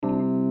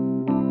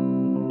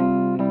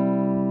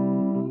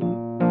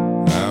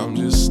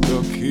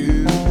here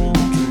in a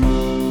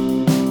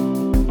dream.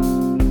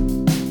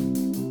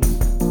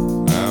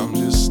 I'm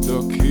just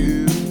stuck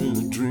here in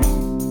a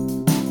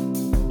dream.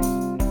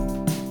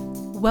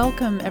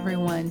 Welcome,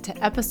 everyone,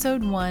 to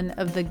episode 1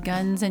 of the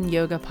Guns and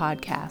Yoga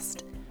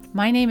podcast.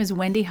 My name is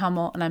Wendy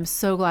Hummel, and I'm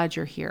so glad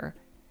you're here.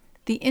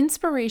 The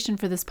inspiration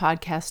for this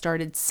podcast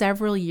started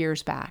several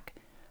years back.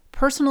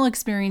 Personal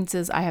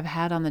experiences I have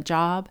had on the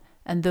job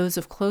and those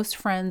of close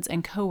friends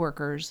and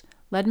coworkers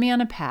led me on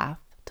a path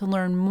to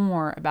learn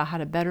more about how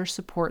to better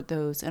support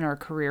those in our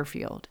career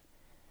field.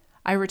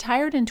 I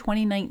retired in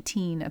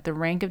 2019 at the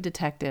rank of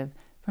detective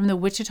from the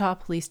Wichita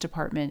Police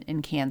Department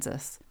in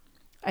Kansas.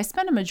 I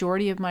spent a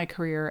majority of my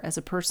career as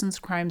a persons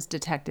crimes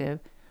detective,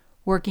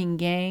 working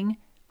gang,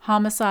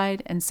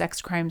 homicide, and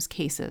sex crimes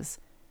cases.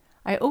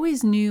 I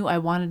always knew I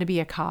wanted to be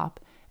a cop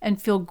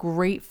and feel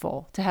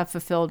grateful to have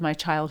fulfilled my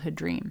childhood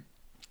dream.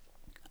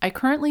 I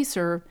currently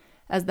serve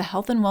as the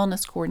Health and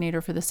Wellness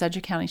Coordinator for the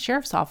Sedgwick County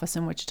Sheriff's Office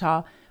in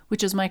Wichita,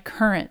 which is my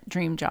current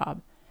dream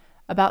job.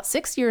 About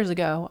 6 years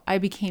ago, I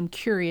became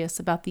curious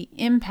about the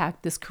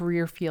impact this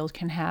career field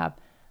can have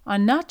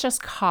on not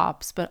just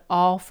cops, but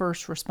all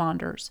first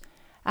responders,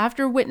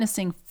 after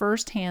witnessing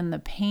firsthand the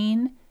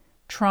pain,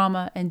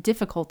 trauma, and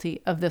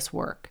difficulty of this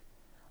work.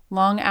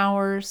 Long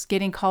hours,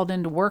 getting called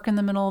into work in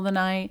the middle of the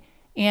night,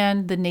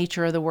 and the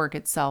nature of the work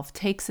itself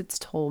takes its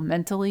toll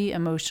mentally,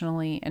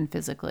 emotionally, and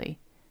physically.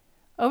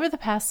 Over the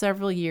past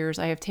several years,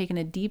 I have taken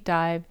a deep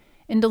dive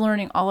into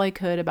learning all I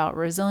could about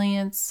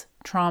resilience,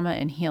 trauma,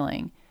 and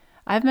healing.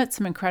 I've met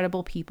some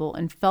incredible people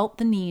and felt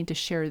the need to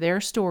share their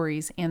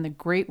stories and the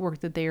great work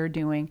that they are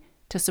doing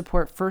to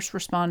support first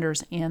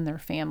responders and their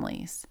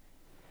families.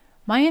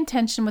 My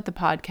intention with the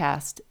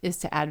podcast is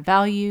to add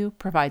value,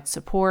 provide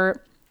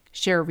support,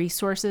 share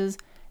resources,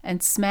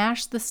 and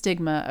smash the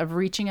stigma of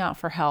reaching out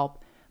for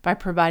help by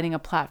providing a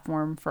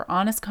platform for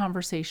honest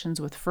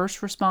conversations with first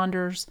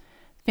responders,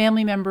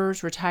 family members,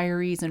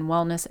 retirees, and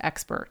wellness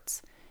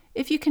experts.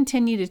 If you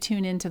continue to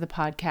tune into the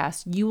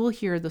podcast, you will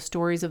hear the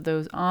stories of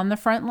those on the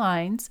front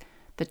lines,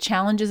 the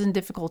challenges and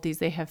difficulties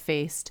they have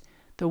faced,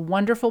 the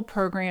wonderful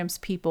programs,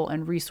 people,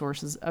 and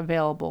resources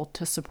available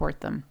to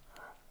support them.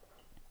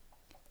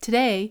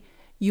 Today,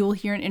 you will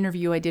hear an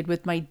interview I did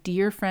with my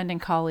dear friend and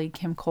colleague,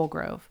 Kim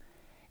Colegrove.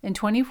 In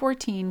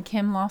 2014,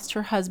 Kim lost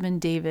her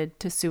husband, David,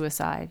 to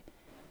suicide.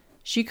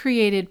 She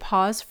created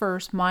Pause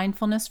First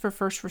Mindfulness for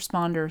First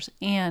Responders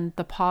and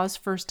the Pause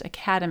First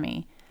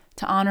Academy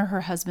to honor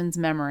her husband's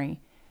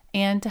memory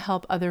and to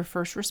help other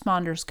first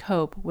responders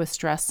cope with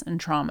stress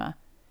and trauma.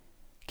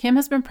 Kim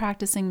has been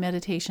practicing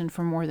meditation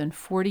for more than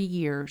 40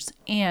 years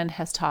and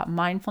has taught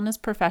mindfulness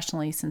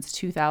professionally since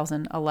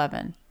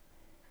 2011.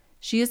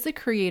 She is the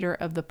creator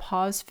of the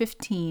Pause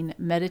 15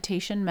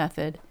 meditation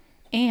method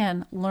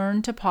and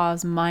Learn to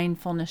Pause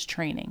mindfulness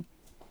training.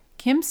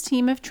 Kim's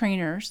team of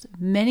trainers,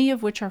 many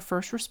of which are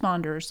first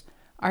responders,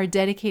 are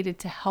dedicated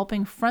to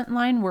helping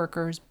frontline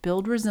workers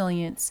build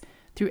resilience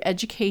through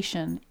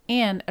education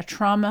and a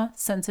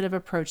trauma-sensitive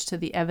approach to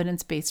the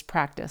evidence-based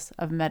practice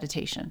of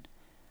meditation.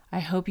 I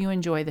hope you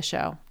enjoy the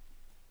show.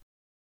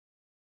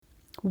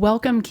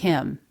 Welcome,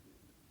 Kim.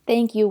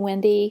 Thank you,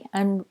 Wendy.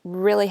 I'm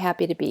really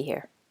happy to be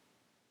here.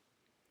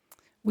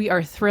 We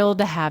are thrilled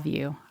to have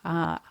you.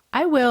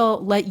 I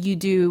will let you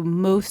do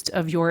most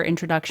of your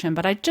introduction,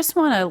 but I just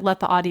want to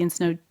let the audience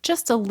know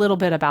just a little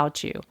bit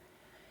about you.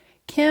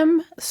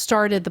 Kim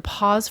started the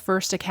Pause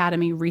First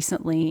Academy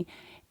recently,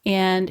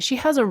 and she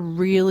has a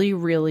really,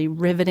 really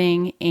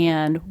riveting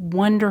and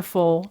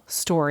wonderful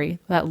story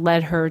that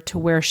led her to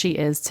where she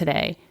is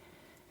today.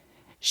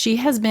 She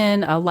has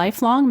been a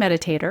lifelong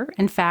meditator.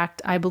 In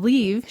fact, I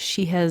believe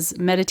she has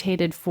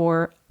meditated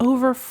for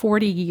over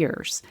 40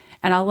 years.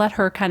 And I'll let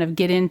her kind of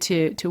get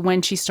into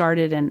when she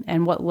started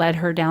and what led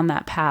her down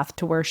that path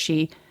to where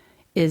she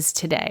is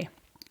today.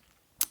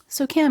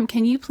 So Kim,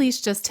 can you please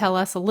just tell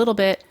us a little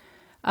bit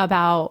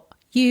about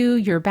you,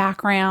 your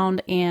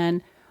background,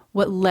 and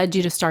what led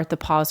you to start the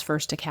Pause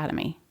First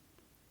Academy?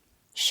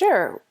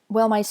 Sure.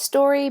 Well, my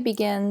story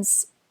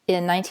begins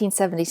in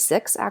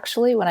 1976,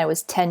 actually, when I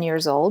was 10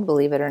 years old,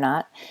 believe it or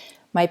not.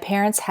 My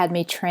parents had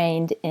me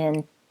trained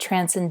in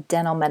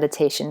transcendental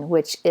meditation,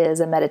 which is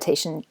a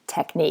meditation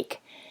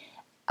technique.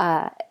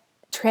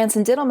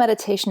 Transcendental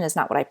meditation is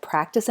not what I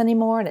practice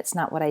anymore, and it's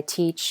not what I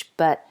teach,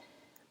 but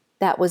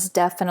that was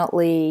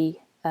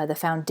definitely the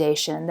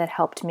foundation that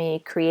helped me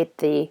create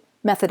the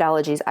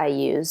methodologies I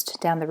used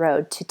down the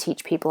road to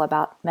teach people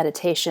about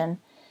meditation.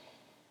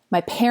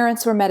 My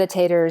parents were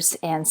meditators,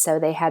 and so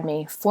they had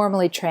me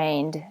formally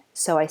trained.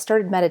 So I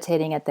started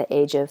meditating at the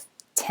age of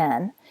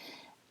 10.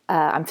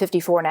 I'm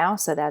 54 now,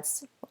 so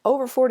that's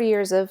over 40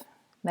 years of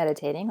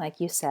meditating,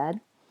 like you said.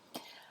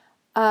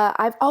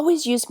 I've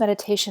always used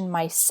meditation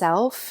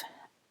myself,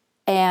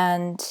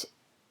 and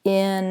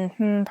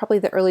in probably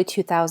the early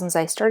 2000s,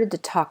 I started to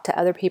talk to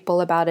other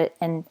people about it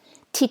and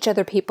teach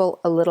other people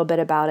a little bit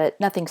about it.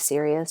 Nothing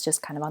serious,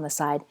 just kind of on the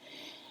side.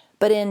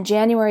 But in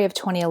January of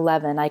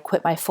 2011, I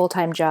quit my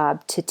full-time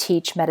job to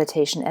teach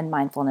meditation and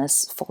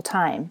mindfulness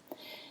full-time.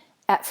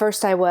 At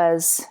first, I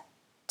was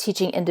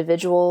teaching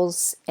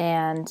individuals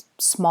and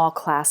small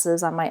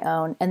classes on my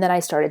own. And then I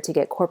started to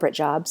get corporate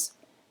jobs.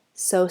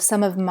 So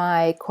some of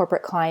my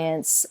corporate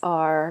clients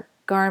are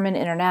Garmin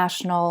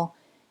International,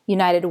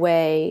 United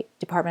Way,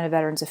 Department of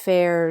Veterans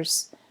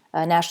Affairs,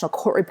 National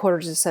Court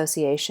Reporters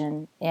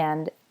Association,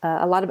 and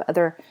a lot of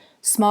other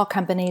small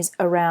companies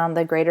around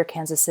the greater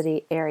Kansas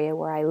City area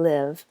where I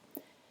live.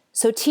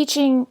 So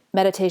teaching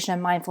meditation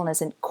and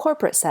mindfulness in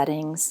corporate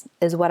settings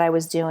is what I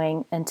was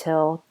doing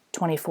until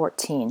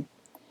 2014.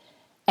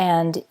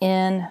 And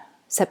in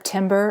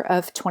September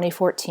of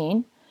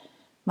 2014,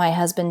 my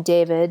husband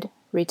David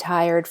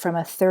retired from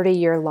a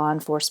 30-year law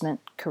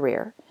enforcement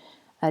career.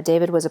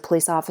 David was a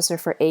police officer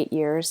for 8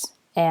 years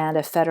and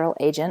a federal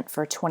agent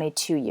for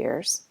 22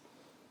 years.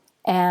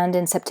 And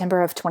in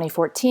September of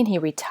 2014, he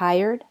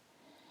retired.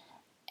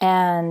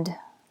 And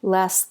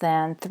less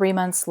than 3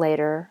 months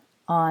later,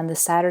 on the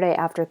Saturday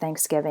after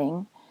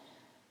Thanksgiving,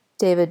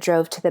 David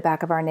drove to the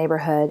back of our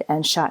neighborhood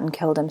and shot and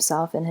killed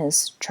himself in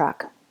his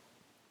truck.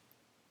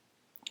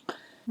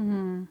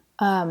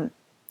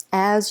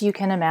 As you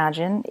can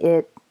imagine,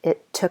 it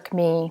took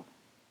me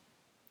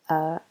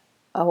a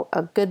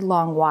good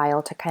long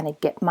while to kind of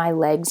get my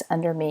legs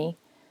under me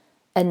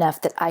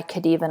enough that I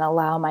could even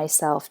allow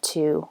myself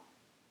to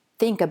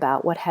think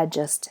about what had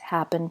just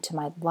happened to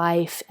my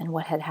life and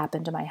what had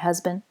happened to my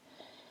husband.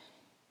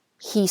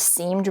 He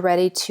seemed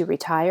ready to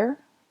retire.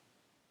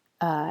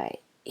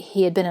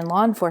 He had been in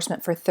law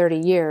enforcement for 30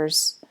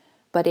 years,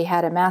 but he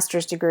had a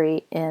master's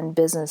degree in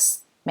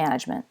business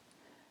management.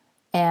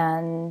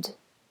 And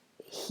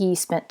he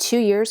spent 2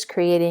 years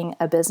creating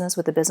a business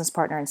with a business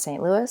partner in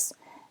St. Louis.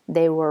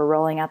 They were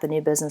rolling out the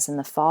new business in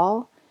the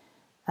fall.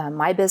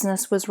 My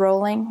business was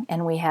rolling,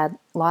 and we had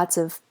lots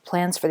of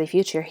plans for the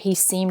future. He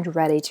seemed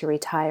ready to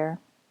retire.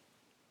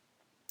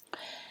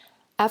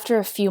 After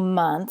a few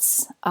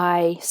months,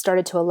 I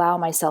started to allow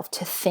myself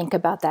to think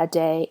about that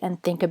day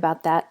and think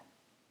about that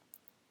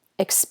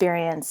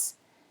experience.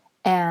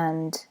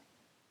 And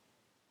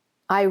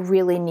I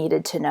really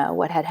needed to know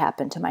what had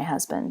happened to my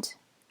husband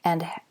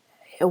and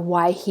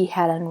why he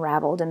had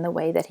unraveled in the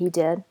way that he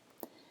did.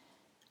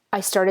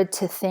 I started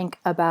to think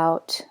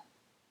about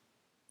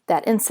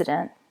that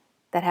incident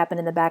that happened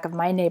in the back of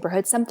my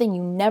neighborhood, something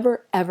you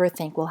never ever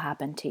think will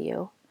happen to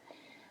you.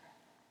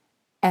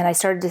 And I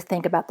started to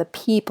think about the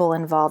people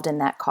involved in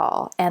that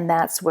call, and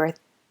that's where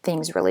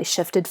things really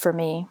shifted for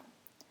me.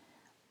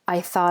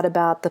 I thought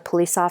about the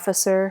police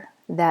officer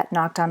that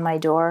knocked on my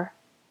door.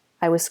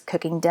 I was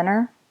cooking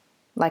dinner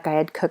like I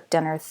had cooked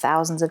dinner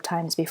thousands of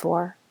times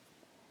before.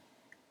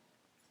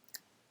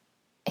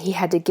 He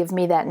had to give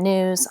me that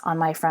news on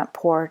my front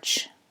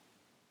porch.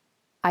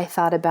 I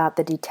thought about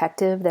the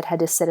detective that had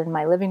to sit in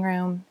my living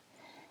room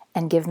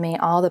and give me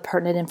all the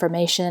pertinent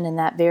information in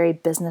that very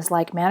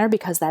businesslike manner,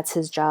 because that's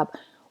his job,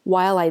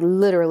 while I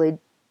literally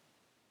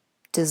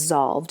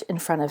dissolved in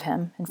front of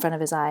him, in front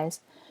of his eyes.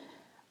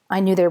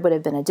 I knew there would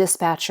have been a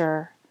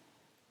dispatcher.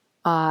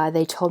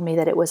 They told me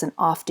that it was an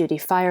off-duty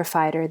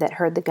firefighter that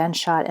heard the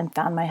gunshot and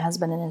found my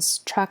husband in his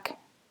truck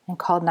and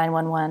called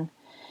 911.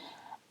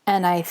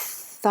 And I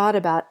thought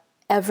about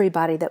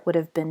everybody that would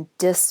have been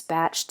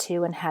dispatched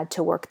to and had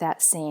to work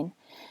that scene.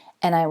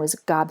 And I was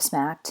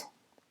gobsmacked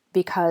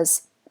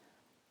because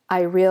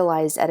I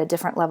realized at a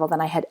different level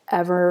than I had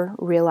ever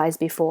realized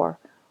before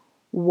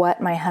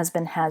what my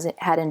husband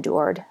had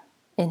endured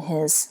in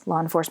his law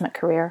enforcement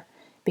career,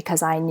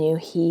 because I knew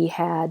he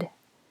had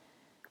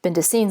been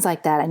to scenes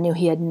like that. I knew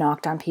he had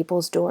knocked on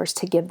people's doors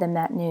to give them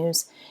that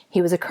news.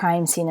 He was a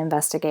crime scene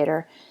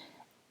investigator.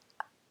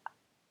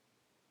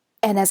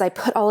 And as I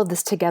put all of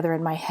this together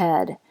in my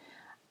head,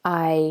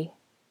 I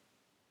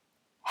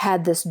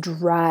had this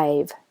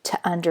drive to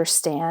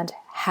understand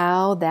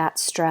how that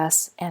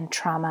stress and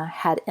trauma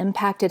had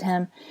impacted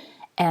him,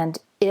 and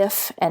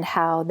if and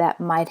how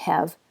that might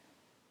have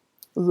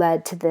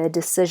led to the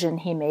decision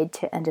he made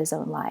to end his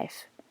own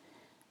life.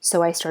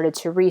 So I started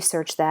to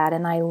research that,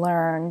 and I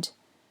learned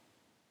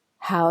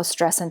how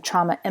stress and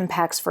trauma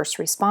impacts first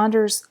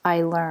responders.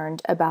 I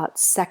learned about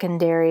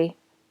secondary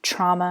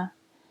trauma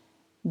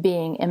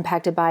being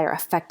impacted by or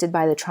affected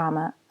by the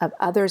trauma of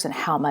others and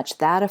how much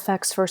that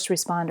affects first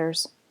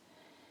responders.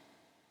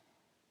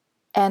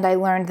 And I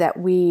learned that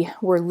we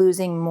were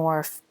losing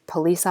more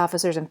police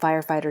officers and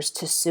firefighters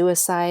to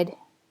suicide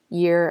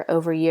year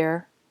over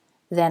year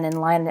than in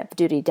line of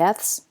duty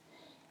deaths.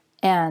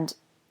 And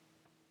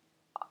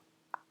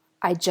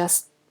I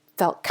just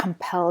felt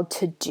compelled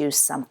to do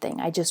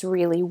something. I just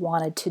really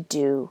wanted to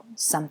do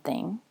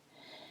something.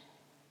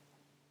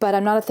 But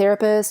I'm not a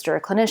therapist or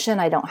a clinician.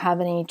 I don't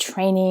have any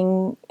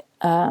training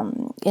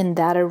in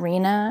that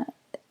arena.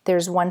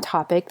 There's one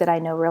topic that I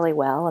know really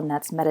well, and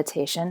that's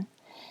meditation.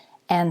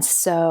 And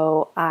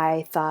so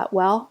I thought,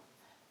 well,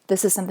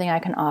 this is something I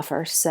can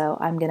offer, so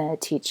I'm going to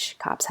teach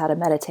cops how to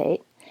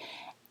meditate.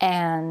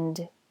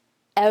 And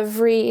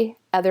every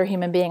other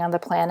human being on the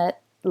planet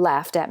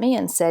laughed at me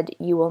and said,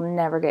 you will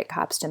never get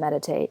cops to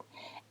meditate.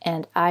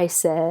 And I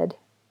said,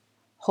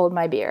 hold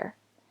my beer.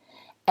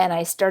 And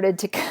I started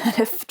to kind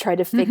of try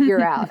to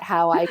figure out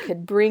how I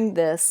could bring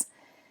this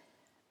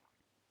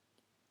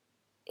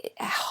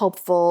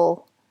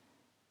helpful,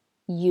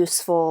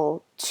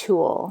 useful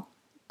tool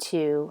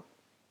to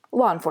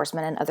law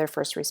enforcement and other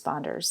first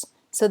responders.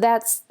 So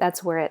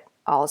that's where it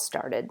all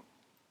started.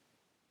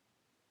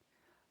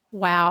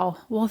 Wow.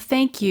 Well,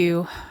 thank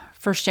you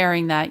for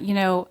sharing that.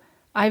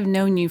 I've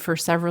known you for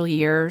several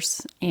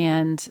years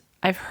and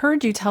I've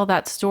heard you tell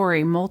that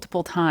story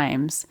multiple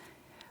times,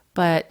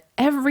 but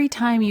every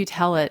time you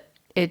tell it,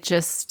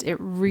 it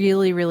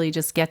really, really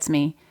just gets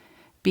me,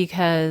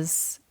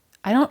 because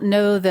I don't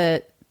know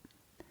that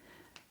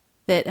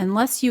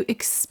unless you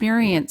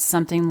experience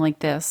something like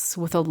this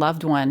with a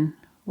loved one,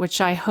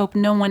 which I hope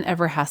no one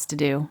ever has to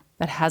do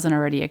that hasn't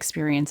already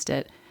experienced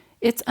it,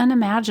 it's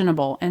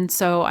unimaginable. And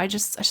so I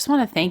just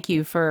want to thank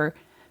you for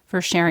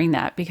sharing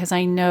that, because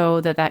I know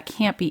that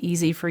can't be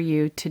easy for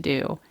you to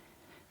do.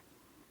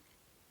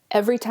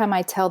 Every time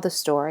I tell the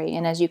story,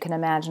 and as you can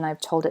imagine, I've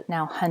told it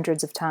now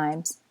hundreds of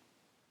times,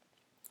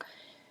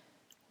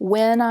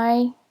 when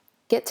I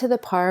get to the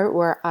part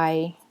where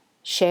I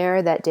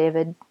share that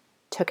David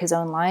took his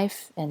own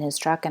life in his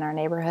truck in our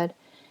neighborhood,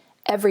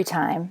 every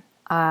time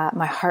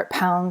my heart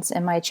pounds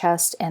in my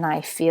chest and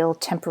I feel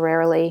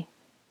temporarily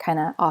kind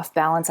of off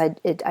balance.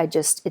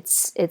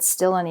 It's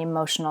still an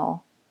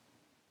emotional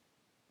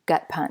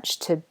gut punch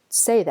to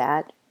say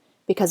that,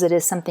 because it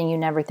is something you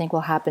never think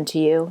will happen to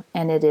you,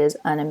 and it is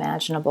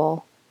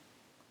unimaginable.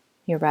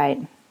 You're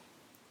right.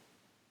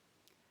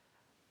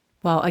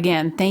 Well,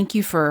 again, thank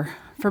you for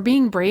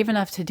being brave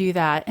enough to do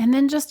that, and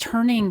then just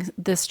turning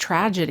this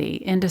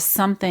tragedy into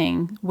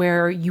something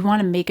where you want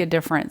to make a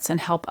difference and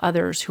help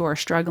others who are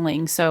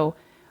struggling. So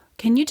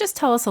can you just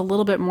tell us a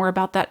little bit more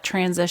about that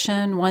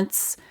transition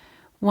once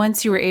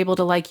you were able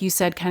to, like you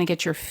said, kind of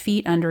get your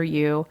feet under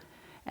you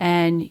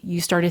and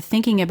you started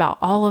thinking about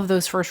all of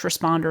those first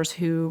responders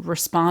who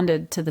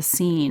responded to the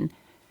scene?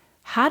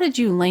 How did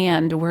you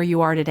land where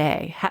you are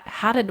today?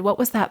 What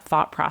was that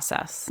thought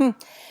process?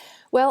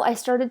 Well, I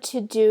started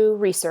to do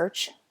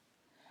research,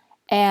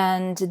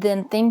 and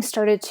then things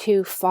started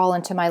to fall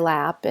into my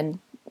lap and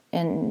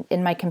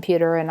in my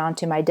computer and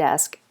onto my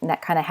desk. And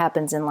that kind of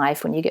happens in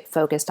life. When you get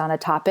focused on a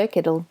topic,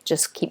 it'll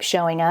just keep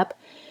showing up.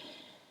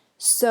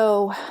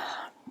 So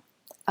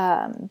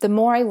the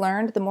more I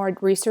learned, the more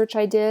research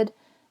I did,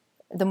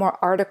 the more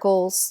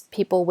articles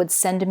people would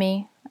send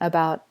me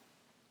about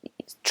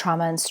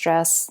trauma and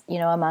stress,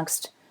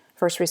 amongst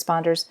first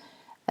responders,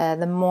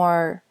 the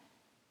more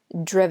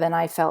driven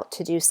I felt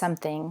to do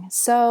something.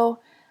 So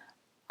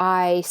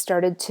I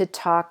started to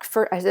talk.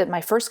 My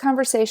first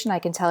conversation, I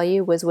can tell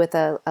you, was with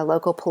a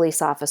local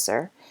police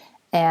officer.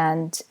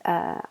 And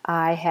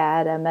I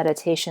had a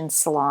meditation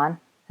salon,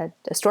 a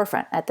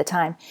storefront at the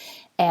time.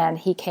 And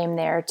he came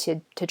there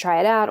to try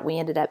it out. We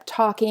ended up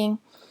talking.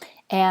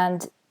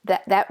 And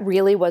that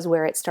really was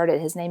where it started.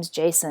 His name's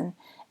Jason.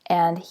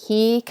 And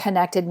he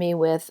connected me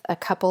with a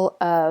couple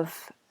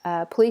of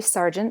police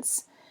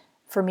sergeants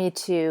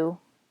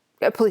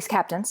police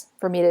captains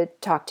for me to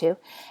talk to.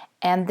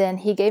 And then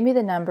he gave me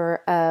the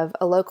number of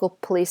a local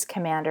police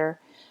commander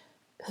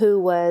who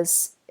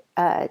was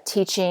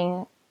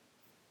teaching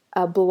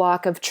a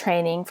block of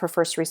training for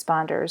first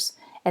responders.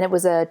 And it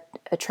was a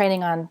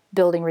training on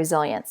building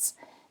resilience.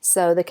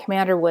 So the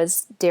commander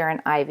was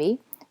Darren Ivey,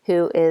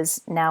 who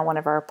is now one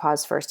of our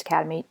Pause First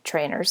Academy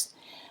trainers.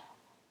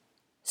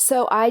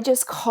 So I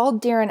just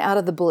called Darren out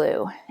of the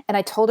blue, and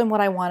I told him what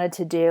I wanted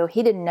to do.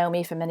 He didn't know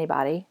me from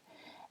anybody.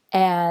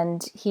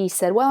 And he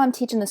said, well, I'm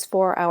teaching this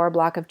 4-hour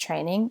block of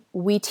training.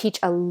 We teach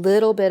a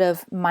little bit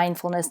of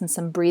mindfulness and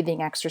some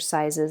breathing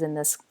exercises in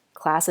this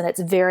class, and it's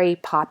very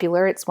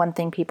popular. It's one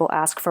thing people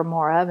ask for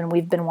more of, and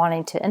we've been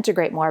wanting to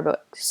integrate more,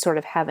 but sort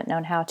of haven't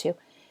known how to.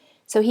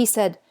 So he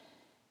said,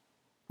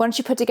 why don't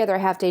you put together a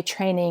half-day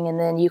training, and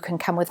then you can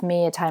come with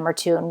me a time or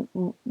two,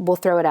 and we'll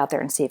throw it out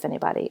there and see if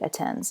anybody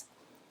attends.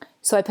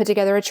 So I put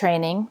together a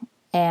training,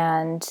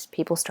 and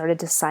people started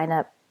to sign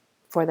up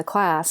for the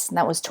class, and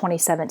that was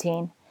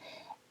 2017.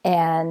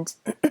 And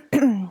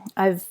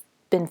I've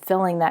been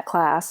filling that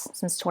class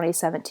since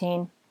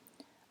 2017.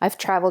 I've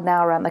traveled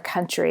now around the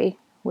country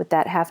with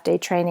that half-day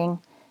training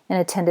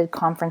and attended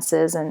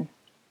conferences and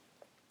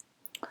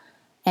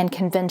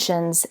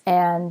conventions,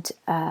 and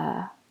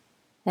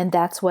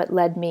that's what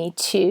led me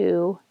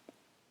to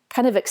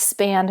kind of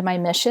expand my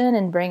mission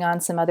and bring on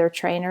some other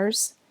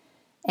trainers,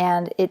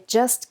 and it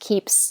just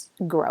keeps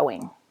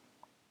growing.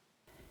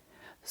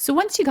 So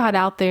once you got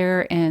out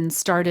there and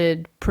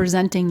started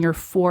presenting your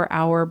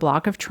 4-hour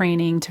block of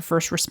training to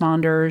first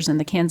responders in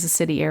the Kansas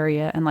City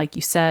area, and like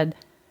you said,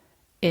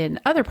 in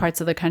other parts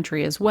of the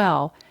country as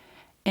well,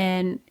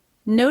 and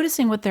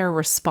noticing what their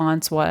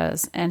response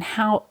was and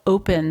how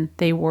open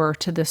they were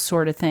to this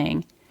sort of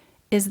thing,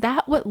 is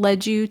that what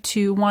led you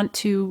to want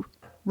to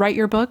write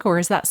your book, or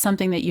is that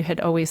something that you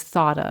had always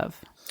thought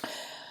of?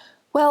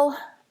 Well,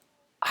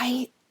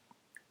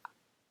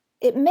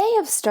 it may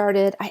have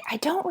started, I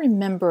don't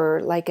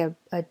remember like a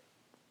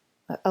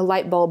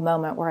light bulb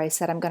moment where I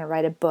said I'm going to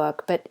write a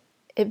book, but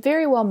it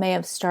very well may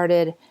have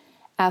started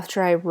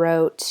after I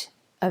wrote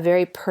a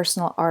very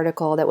personal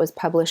article that was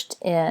published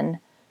in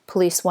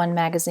Police One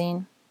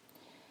magazine.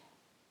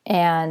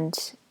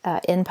 and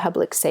in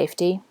public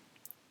safety.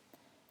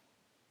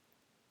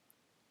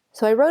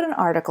 So I wrote an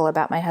article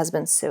about my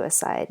husband's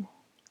suicide.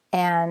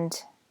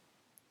 And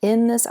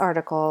in this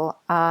article,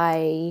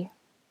 I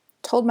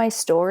told my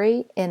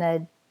story in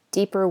a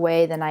deeper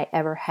way than I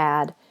ever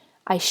had.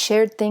 I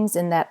shared things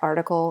in that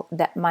article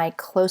that my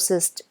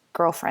closest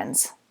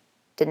girlfriends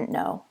didn't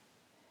know.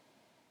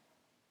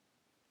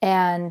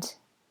 And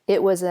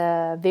it was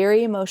a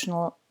very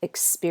emotional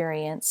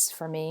experience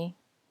for me.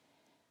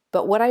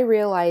 But what I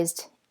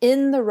realized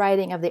in the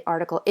writing of the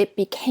article, it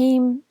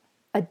became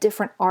a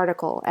different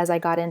article as I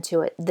got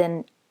into it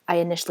than I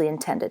initially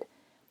intended.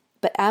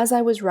 But as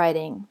I was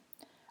writing,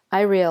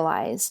 I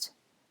realized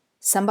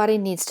somebody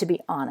needs to be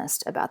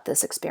honest about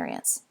this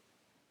experience.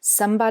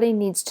 Somebody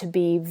needs to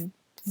be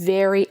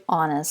very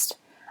honest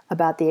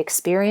about the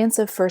experience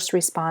of first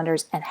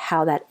responders and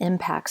how that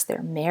impacts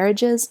their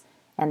marriages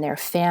and their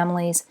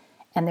families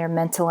and their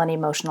mental and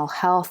emotional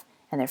health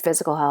and their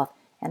physical health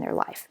and their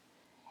life.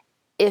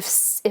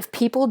 If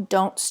people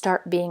don't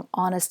start being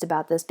honest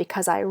about this,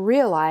 because I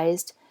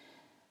realized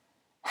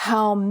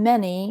how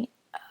many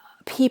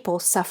people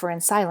suffer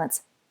in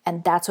silence,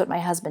 and that's what my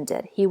husband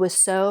did. He was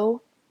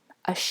so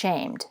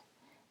ashamed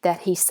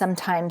that he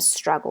sometimes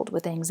struggled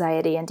with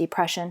anxiety and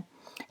depression.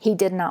 He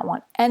did not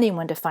want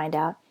anyone to find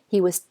out.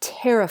 He was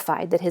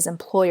terrified that his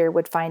employer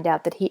would find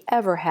out that he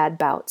ever had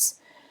bouts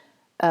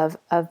of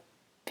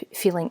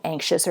feeling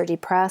anxious or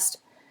depressed.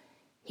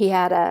 He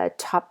had a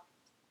top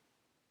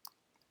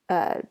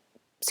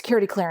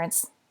security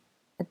clearance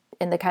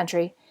in the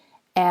country,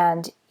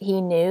 and he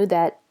knew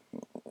that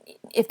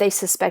if they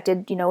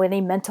suspected,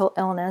 any mental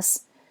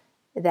illness,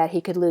 that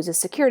he could lose his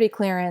security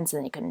clearance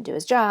and he couldn't do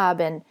his job.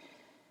 And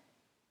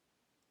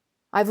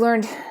I've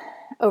learned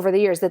over the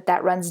years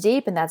that runs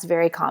deep, and that's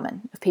very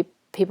common.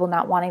 People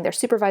not wanting their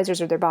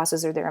supervisors or their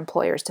bosses or their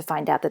employers to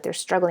find out that they're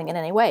struggling in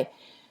any way,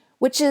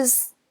 which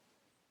is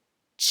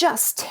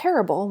just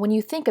terrible when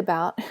you think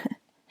about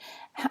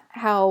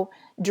how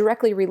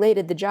directly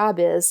related the job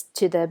is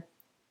to the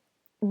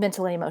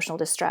mental and emotional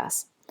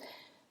distress.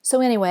 So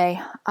anyway,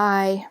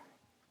 I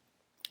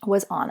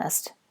was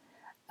honest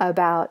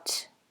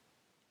about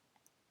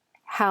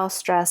how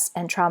stress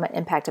and trauma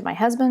impacted my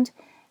husband,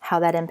 how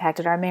that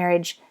impacted our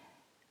marriage.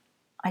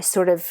 I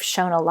sort of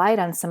shone a light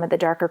on some of the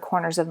darker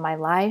corners of my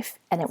life,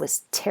 and it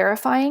was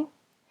terrifying.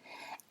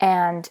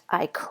 And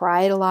I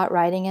cried a lot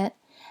writing it.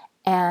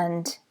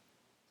 And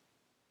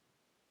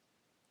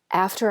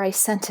after I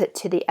sent it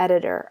to the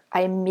editor,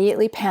 I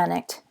immediately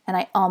panicked, and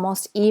I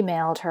almost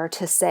emailed her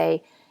to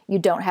say, "You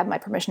don't have my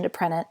permission to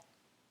print it."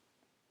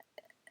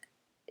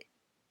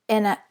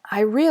 And I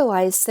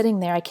realized sitting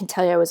there, I can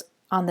tell you I was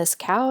on this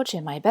couch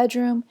in my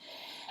bedroom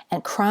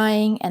and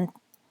crying, and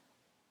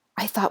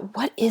I thought,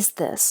 what is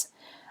this?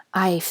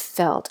 I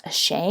felt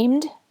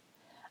ashamed.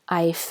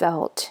 I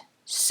felt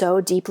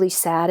so deeply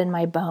sad in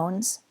my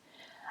bones.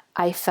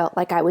 I felt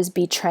like I was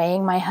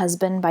betraying my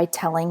husband by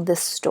telling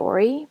this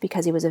story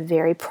because he was a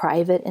very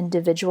private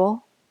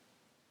individual.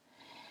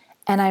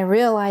 And I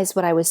realized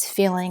what I was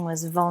feeling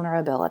was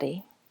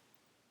vulnerability.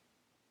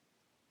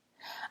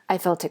 I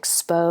felt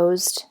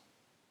exposed.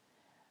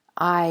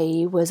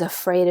 I was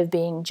afraid of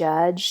being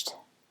judged.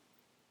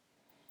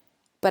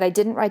 But I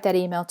didn't write that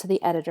email to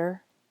the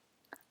editor.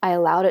 I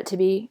allowed it to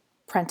be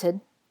printed.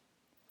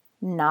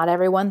 Not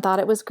everyone thought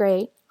it was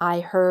great.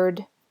 I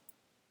heard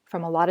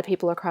from a lot of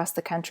people across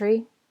the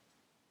country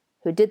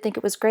who did think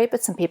it was great,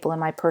 but some people in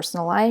my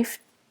personal life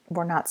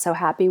were not so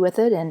happy with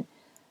it and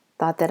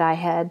thought that I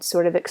had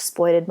sort of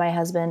exploited my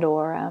husband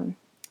or,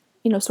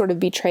 sort of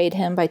betrayed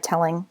him by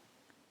telling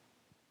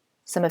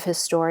some of his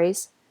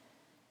stories.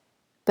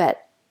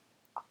 But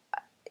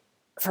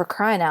for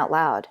crying out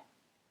loud,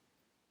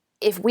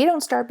 if we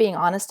don't start being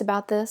honest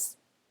about this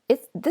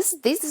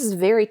is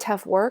very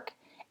tough work,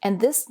 and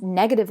this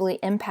negatively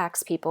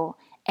impacts people,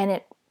 and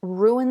it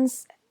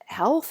ruins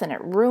health and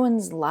it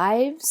ruins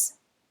lives.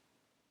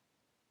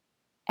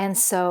 And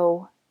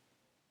so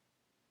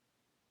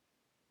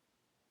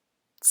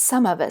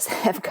some of us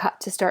have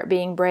got to start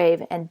being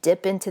brave and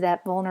dip into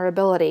that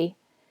vulnerability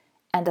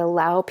and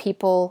allow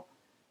people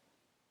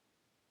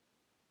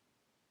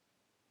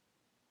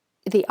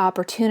the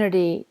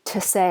opportunity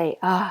to say,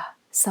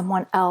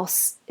 someone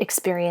else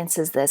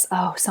experiences this.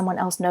 Oh, someone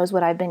else knows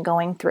what I've been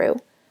going through.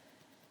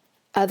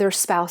 Other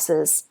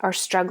spouses are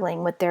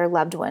struggling with their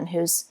loved one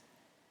who's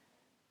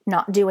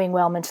not doing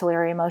well mentally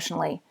or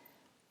emotionally.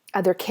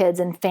 Other kids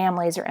and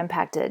families are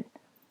impacted.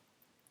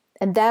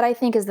 And that, I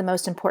think, is the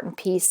most important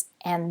piece.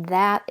 And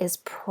that is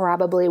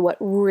probably what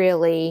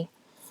really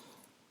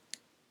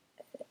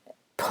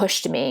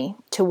pushed me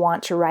to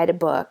want to write a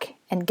book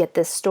and get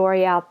this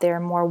story out there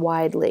more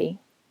widely.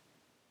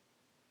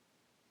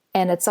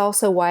 And it's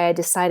also why I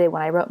decided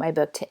when I wrote my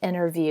book to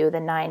interview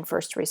the 9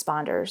 first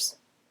responders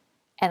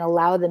and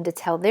allow them to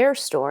tell their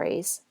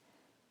stories,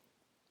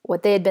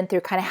 what they had been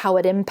through, kind of how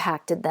it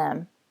impacted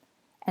them,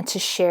 and to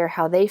share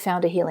how they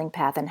found a healing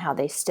path and how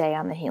they stay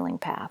on the healing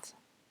path.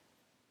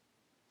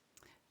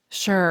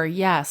 Sure.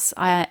 Yes.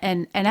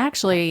 And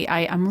actually,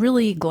 I'm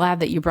really glad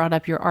that you brought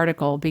up your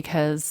article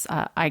because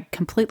I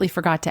completely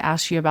forgot to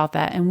ask you about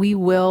that. And we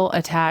will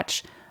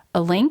attach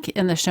a link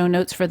in the show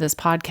notes for this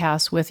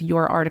podcast with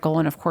your article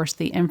and, of course,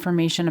 the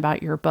information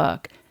about your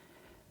book.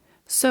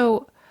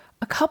 So,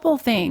 a couple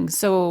things.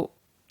 So,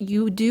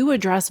 you do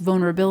address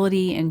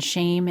vulnerability and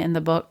shame in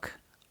the book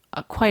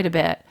quite a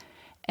bit.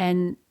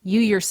 And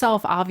you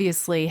yourself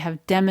obviously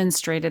have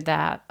demonstrated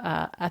that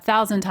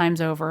 1,000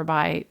 times over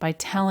by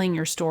telling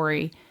your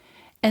story.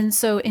 And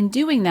so in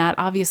doing that,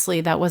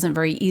 obviously that wasn't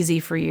very easy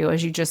for you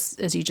as you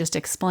just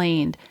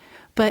explained.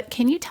 But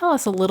can you tell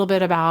us a little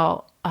bit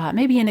about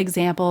maybe an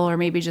example or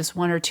maybe just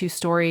one or two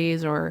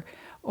stories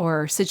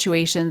or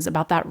situations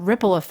about that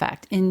ripple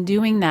effect in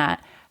doing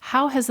that?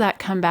 How has that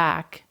come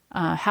back?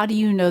 How do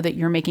you know that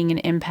you're making an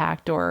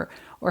impact or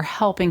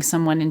helping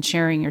someone in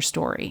sharing your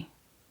story?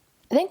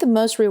 I think the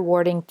most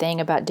rewarding thing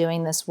about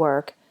doing this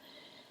work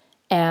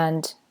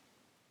and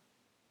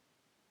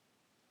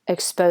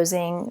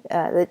exposing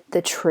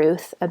the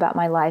truth about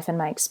my life and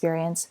my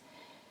experience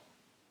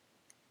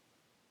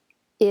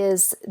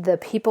is the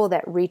people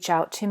that reach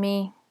out to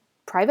me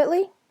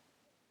privately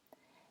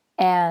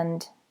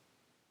and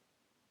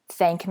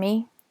thank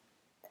me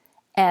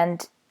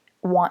and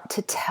want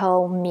to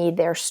tell me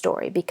their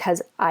story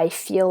because I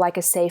feel like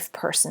a safe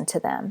person to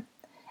them.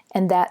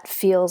 And that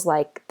feels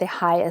like the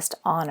highest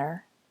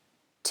honor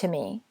to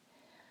me.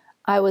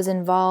 I was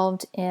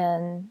involved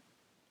in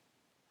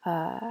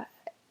a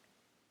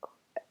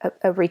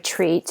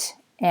retreat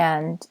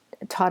and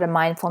taught a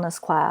mindfulness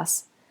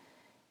class,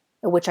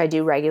 which I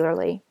do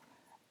regularly.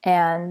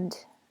 And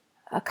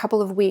a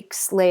couple of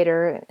weeks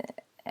later,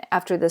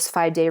 after this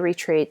 5-day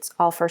retreat,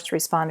 all first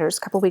responders, a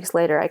couple of weeks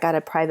later, I got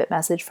a private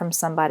message from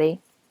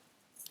somebody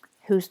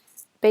who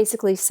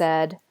basically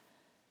said,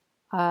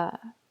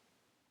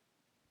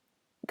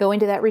 going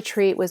to that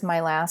retreat was my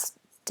last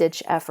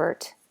ditch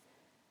effort.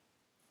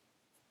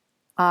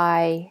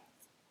 I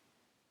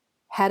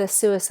had a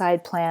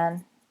suicide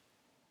plan,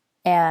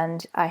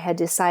 and I had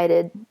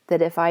decided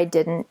that if I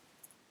didn't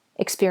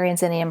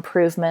experience any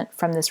improvement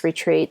from this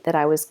retreat, that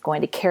I was going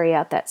to carry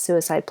out that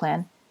suicide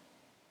plan.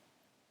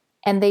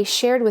 And they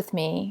shared with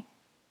me,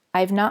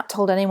 I've not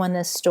told anyone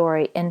this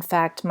story. In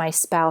fact, my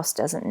spouse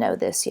doesn't know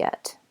this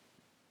yet.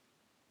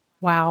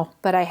 Wow.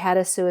 But I had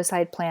a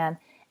suicide plan.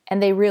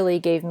 And they really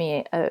gave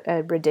me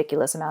a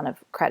ridiculous amount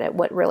of credit.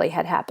 What really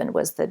had happened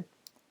was the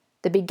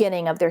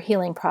beginning of their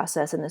healing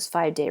process in this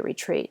 5-day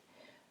retreat.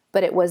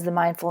 But it was the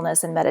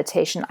mindfulness and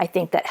meditation, I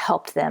think, that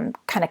helped them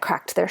kind of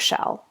crack their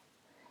shell.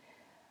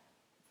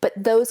 But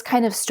those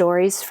kind of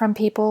stories from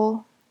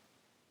people,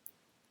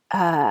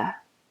 man,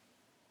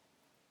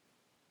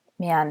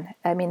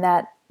 I mean,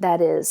 that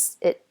is,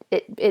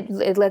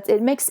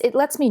 it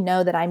lets me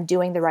know that I'm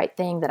doing the right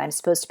thing, that I'm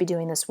supposed to be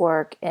doing this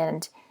work,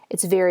 and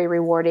it's very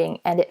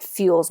rewarding, and it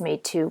fuels me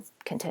to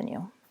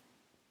continue.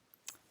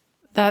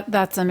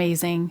 That's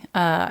amazing.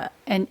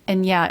 And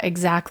yeah,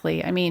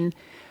 exactly. I mean,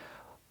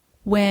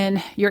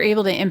 when you're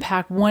able to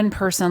impact one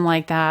person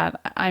like that,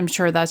 I'm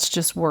sure that's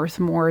just worth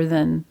more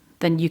than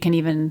you can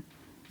even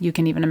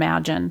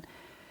imagine.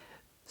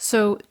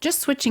 So just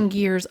switching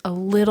gears a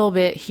little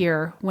bit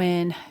here,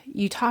 when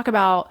you talk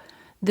about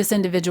this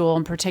individual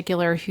in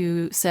particular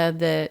who said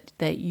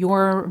that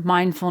your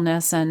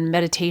mindfulness and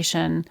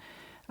meditation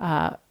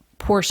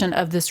portion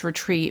of this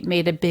retreat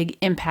made a big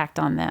impact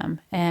on them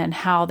and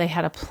how they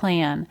had a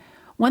plan.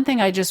 One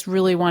thing I just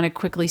really want to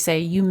quickly say,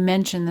 you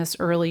mentioned this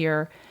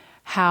earlier,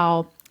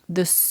 how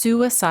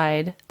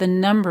the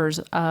numbers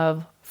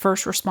of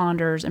first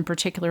responders, in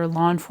particular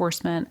law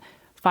enforcement,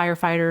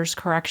 firefighters,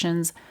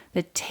 corrections,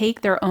 that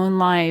take their own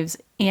lives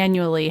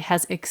annually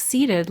has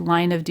exceeded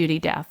line of duty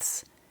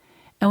deaths.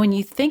 And when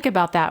you think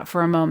about that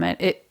for a moment,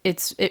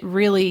 it's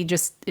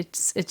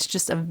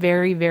just a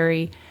very,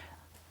 very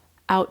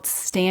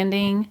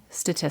outstanding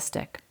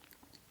statistic.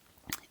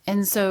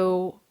 And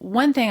so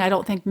one thing I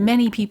don't think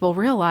many people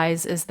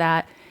realize is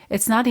that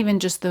it's not even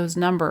just those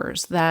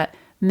numbers, that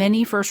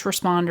many first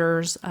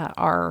responders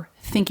are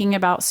thinking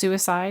about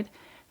suicide.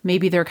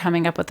 Maybe they're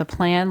coming up with a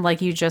plan, like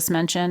you just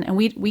mentioned, and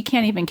we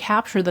can't even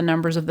capture the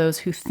numbers of those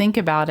who think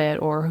about it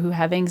or who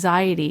have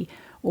anxiety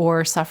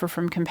or suffer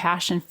from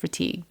compassion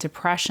fatigue,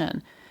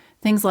 depression,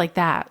 things like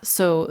that.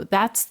 So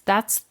that's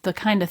the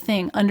kind of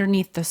thing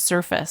underneath the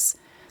surface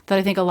that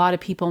I think a lot of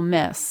people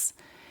miss.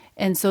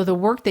 And so the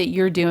work that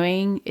you're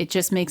doing, it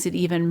just makes it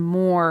even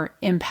more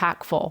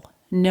impactful,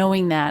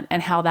 knowing that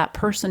and how that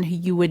person who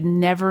you would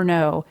never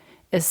know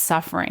is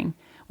suffering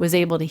was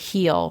able to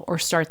heal or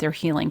start their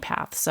healing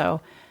path.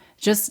 So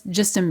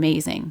just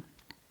amazing.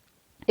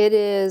 It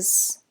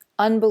is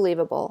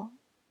unbelievable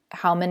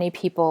how many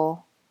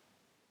people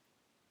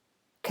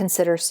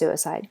consider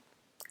suicide.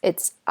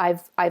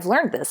 I've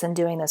learned this in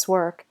doing this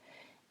work,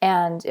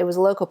 and it was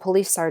a local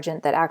police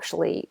sergeant that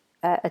actually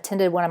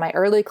attended one of my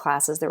early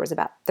classes. There was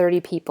about 30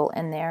 people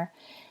in there,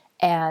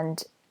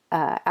 and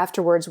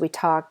afterwards we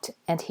talked,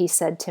 and he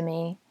said to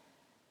me,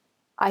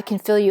 "I can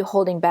feel you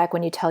holding back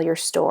when you tell your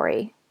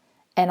story."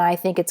 And I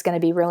think it's going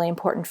to be really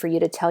important for you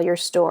to tell your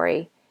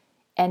story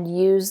and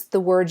use the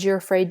words you're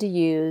afraid to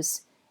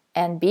use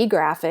and be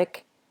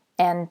graphic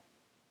and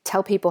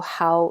tell people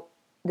how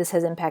this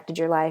has impacted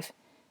your life.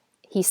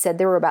 He said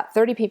there were about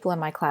 30 people in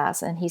my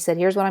class, and he said,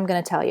 here's what I'm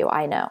going to tell you.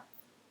 I know.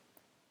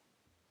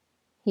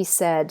 He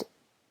said,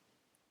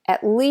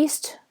 at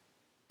least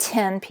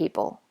 10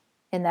 people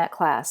in that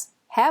class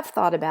have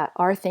thought about,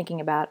 are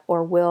thinking about,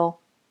 or will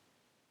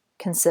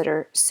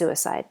consider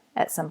suicide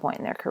at some point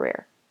in their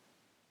career.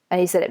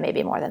 And he said it may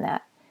be more than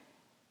that.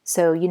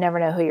 So you never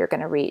know who you're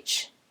going to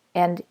reach.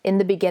 And in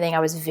the beginning, I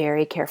was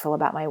very careful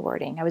about my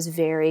wording. I was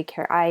very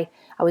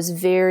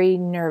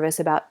nervous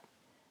about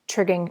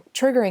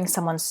triggering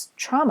someone's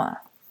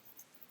trauma.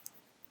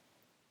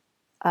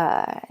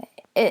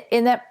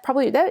 In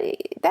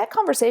that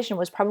conversation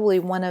was probably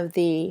one of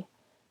the.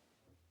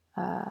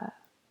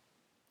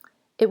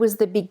 It was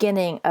the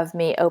beginning of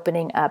me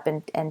opening up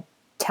and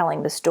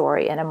telling the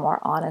story in a more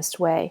honest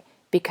way.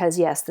 Because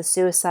yes, the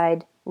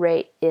suicide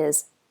rate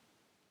is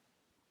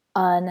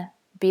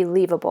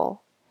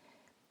unbelievable.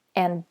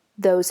 And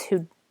those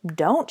who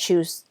don't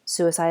choose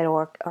suicide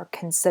or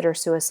consider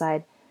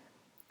suicide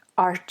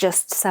are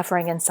just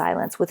suffering in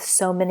silence with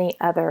so many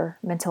other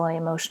mental and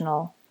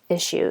emotional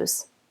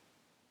issues.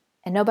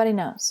 And nobody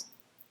knows.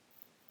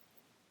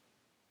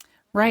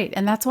 Right.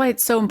 And that's why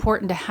it's so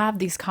important to have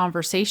these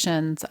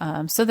conversations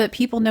so that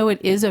people know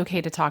it is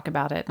okay to talk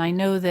about it. And I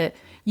know that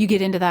you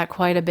get into that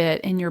quite a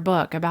bit in your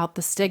book about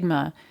the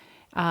stigma.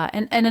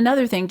 And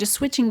another thing, just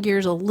switching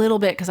gears a little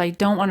bit, because I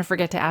don't want to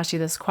forget to ask you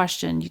this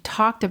question. You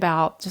talked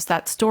about, just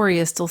that story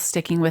is still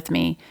sticking with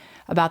me,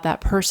 about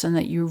that person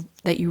that you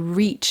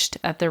reached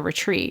at the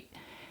retreat.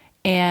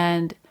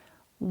 And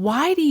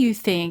why do you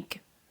think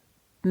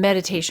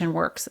meditation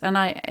works?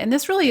 And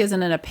this really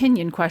isn't an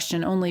opinion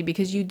question, only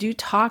because you do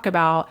talk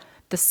about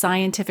the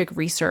scientific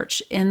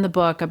research in the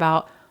book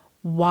about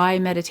why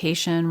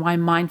meditation, why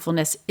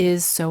mindfulness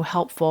is so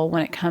helpful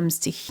when it comes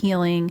to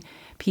healing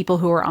people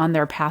who are on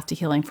their path to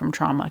healing from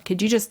trauma.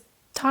 Could you just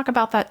talk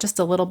about that just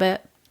a little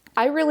bit?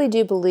 I really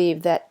do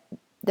believe that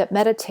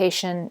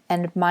meditation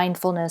and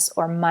mindfulness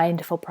or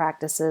mindful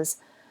practices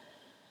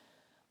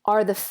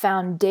are the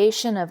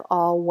foundation of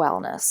all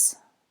wellness,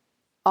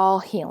 all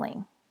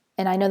healing.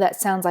 And I know that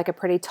sounds like a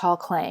pretty tall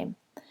claim,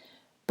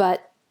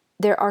 but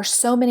there are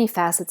so many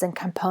facets and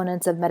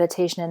components of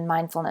meditation and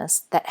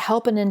mindfulness that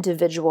help an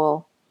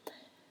individual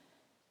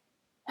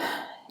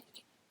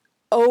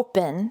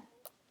open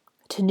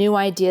to new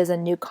ideas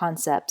and new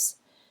concepts,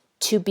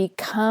 to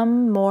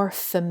become more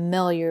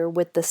familiar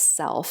with the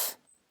self.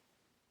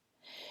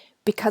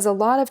 Because a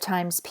lot of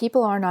times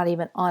people are not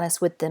even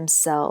honest with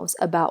themselves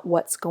about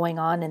what's going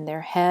on in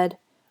their head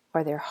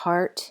or their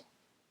heart.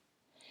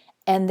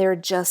 And they're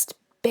just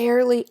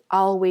barely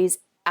always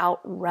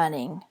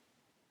outrunning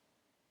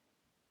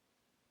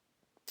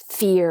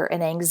fear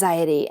and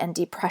anxiety and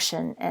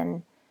depression,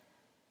 and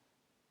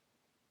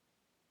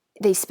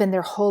they spend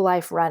their whole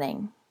life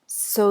running.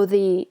 So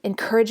the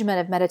encouragement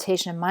of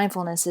meditation and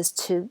mindfulness is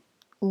to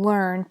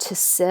learn to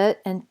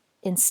sit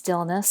in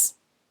stillness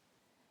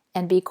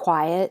and be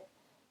quiet,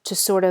 to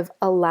sort of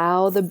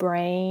allow the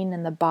brain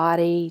and the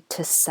body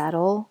to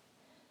settle.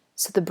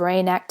 So the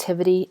brain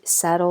activity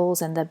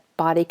settles and the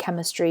body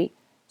chemistry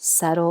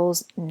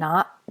settles,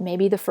 not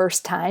maybe the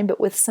first time, but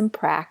with some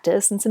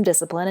practice and some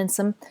discipline and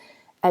some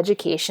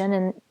education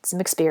and some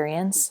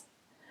experience.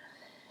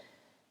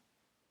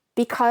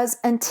 Because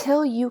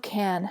until you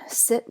can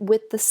sit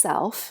with the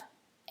self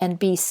and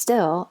be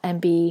still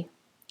and be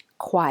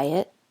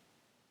quiet,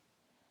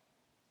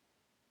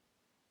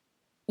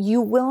 you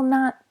will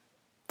not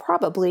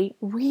probably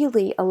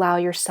really allow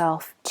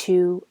yourself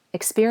to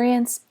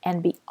experience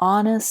and be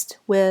honest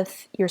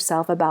with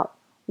yourself about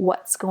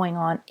what's going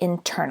on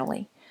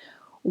internally,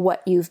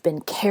 what you've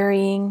been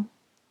carrying,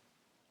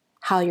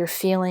 how you're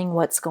feeling,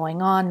 what's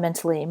going on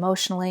mentally,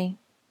 emotionally.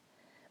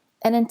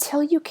 And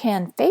until you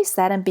can face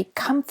that and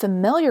become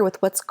familiar with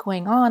what's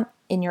going on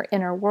in your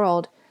inner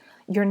world,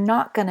 you're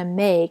not going to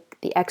make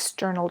the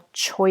external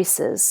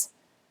choices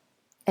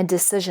and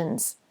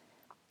decisions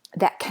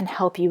that can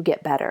help you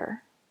get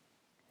better.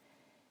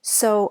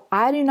 So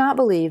I do not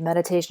believe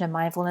meditation and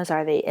mindfulness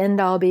are the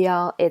end-all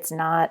be-all. It's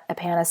not a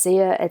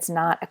panacea. It's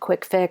not a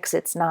quick fix.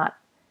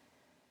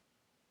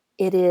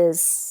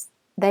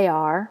 They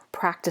are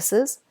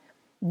practices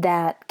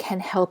that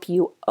can help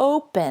you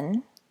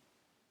open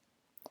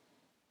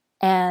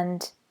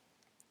and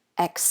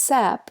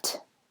accept,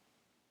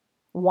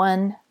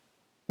 one,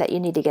 that you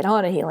need to get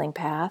on a healing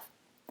path,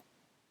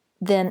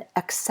 then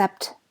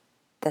accept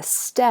the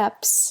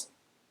steps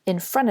in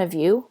front of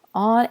you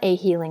on a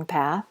healing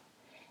path,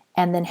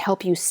 and then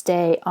help you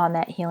stay on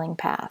that healing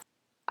path.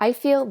 I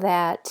feel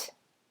that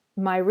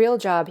my real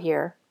job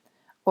here,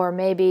 or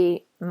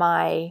maybe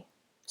my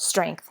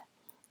strength,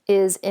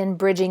 is in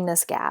bridging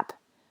this gap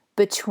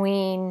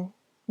between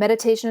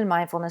meditation and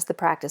mindfulness, the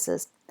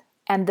practices,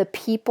 and the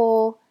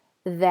people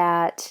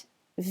that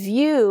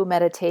view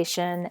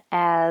meditation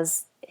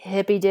as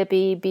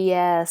hippy-dippy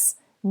BS,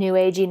 new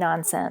agey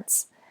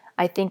nonsense.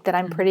 I think that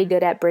I'm pretty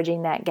good at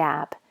bridging that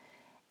gap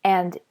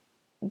and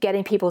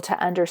getting people to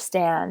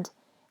understand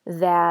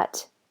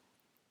that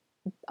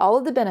all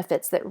of the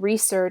benefits that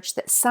research,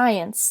 that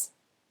science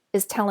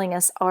is telling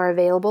us are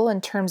available in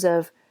terms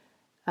of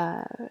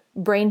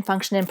brain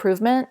function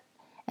improvement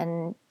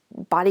and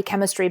body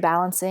chemistry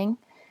balancing,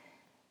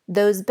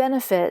 those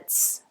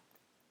benefits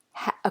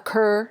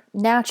occur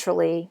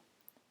naturally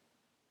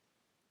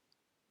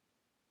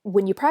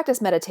when you practice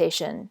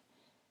meditation.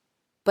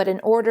 But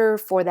in order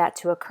for that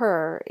to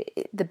occur,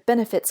 the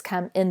benefits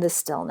come in the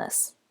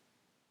stillness,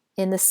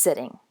 in the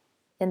sitting,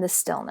 in the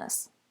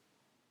stillness.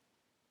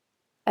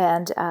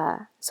 And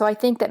so I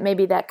think that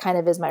maybe that kind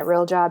of is my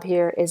real job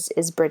here,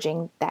 is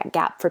bridging that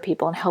gap for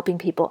people and helping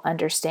people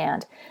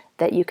understand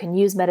that you can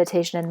use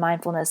meditation and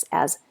mindfulness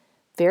as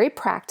very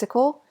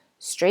practical,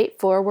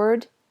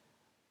 straightforward,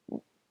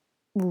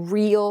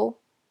 real,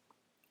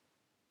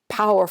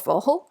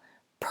 powerful,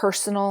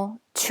 personal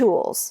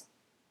tools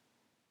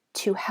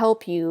to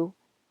help you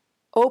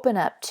open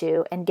up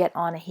to and get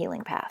on a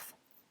healing path.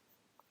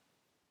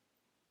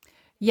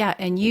 Yeah,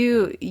 and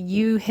you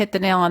hit the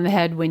nail on the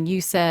head when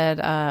you said,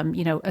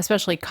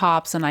 especially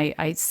cops, and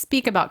I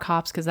speak about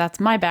cops because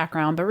that's my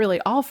background, but really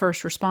all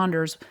first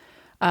responders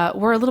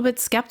were a little bit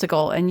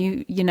skeptical. And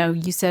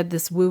you said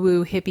this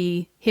woo-woo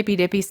hippy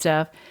dippy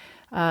stuff.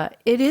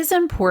 It is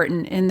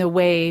important in the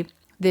way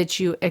that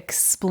you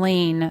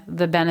explain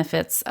the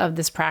benefits of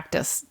this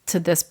practice to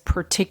this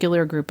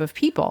particular group of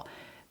people.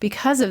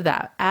 Because of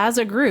that, as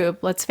a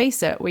group, let's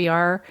face it, we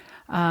are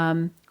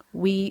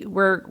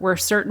we're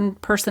certain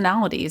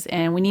personalities,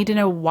 and we need to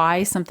know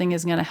why something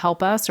is going to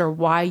help us or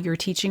why you're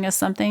teaching us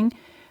something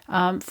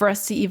for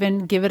us to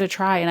even give it a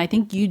try. And I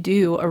think you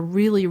do a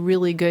really,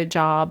 really good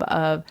job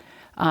of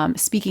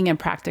speaking in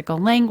practical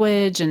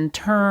language and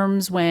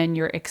terms when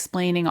you're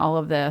explaining all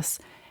of this.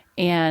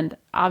 And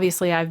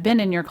obviously, I've been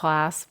in your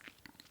class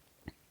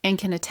and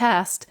can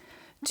attest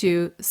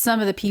to some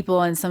of the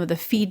people and some of the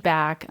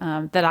feedback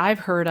that I've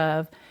heard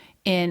of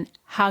in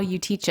how you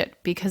teach it,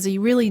 because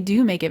you really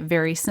do make it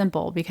very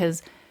simple.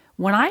 Because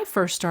when I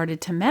first started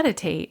to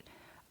meditate,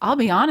 I'll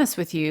be honest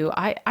with you,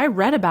 I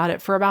read about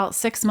it for about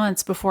 6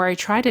 months before I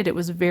tried it. It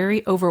was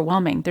very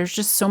overwhelming. There's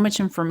just so much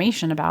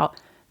information about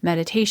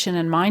meditation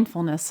and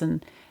mindfulness.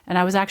 And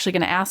I was actually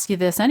going to ask you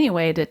this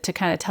anyway to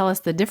kind of tell us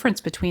the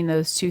difference between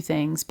those two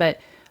things. But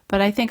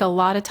I think a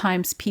lot of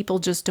times people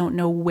just don't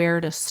know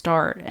where to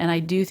start. And I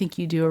do think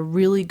you do a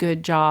really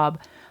good job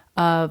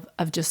of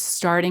just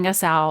starting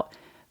us out,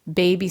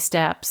 baby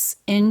steps,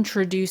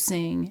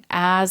 introducing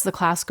as the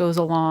class goes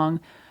along,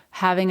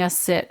 having us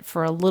sit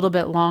for a little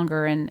bit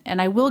longer. And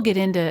I will get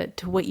into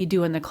what you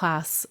do in the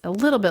class a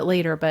little bit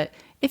later, but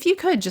if you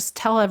could just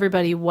tell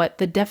everybody what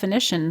the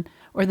definition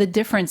or the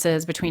difference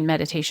is between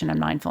meditation and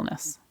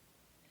mindfulness.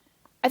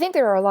 I think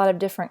there are a lot of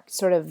different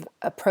sort of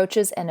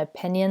approaches and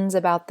opinions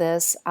about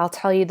this. I'll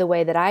tell you the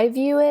way that I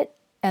view it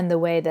and the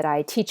way that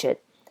I teach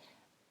it.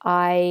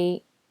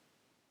 I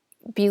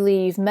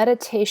believe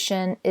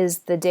meditation is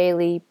the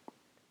daily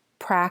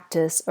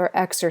practice or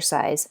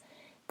exercise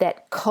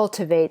that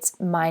cultivates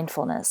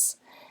mindfulness.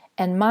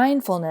 And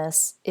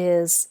mindfulness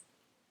is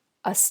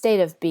a state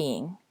of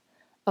being,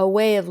 a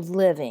way of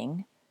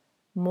living,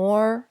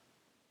 more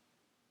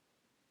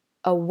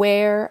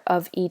aware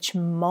of each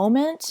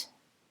moment,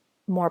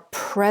 more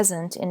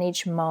present in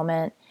each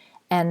moment,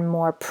 and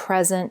more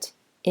present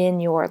in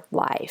your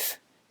life.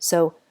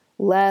 So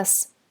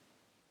less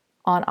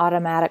on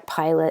automatic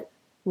pilot,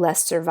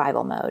 less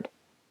survival mode,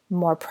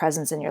 more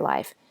presence in your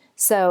life.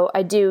 So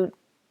I do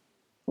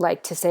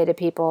like to say to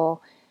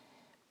people,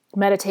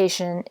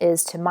 meditation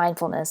is to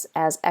mindfulness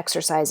as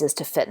exercise is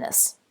to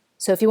fitness.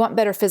 So if you want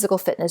better physical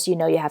fitness, you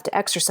know you have to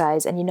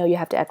exercise, and you know you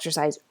have to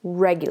exercise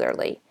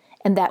regularly.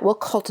 And that will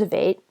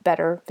cultivate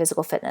better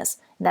physical fitness.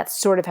 And that's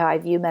sort of how I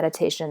view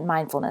meditation and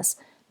mindfulness.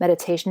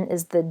 Meditation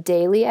is the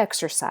daily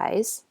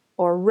exercise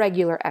or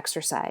regular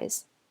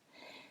exercise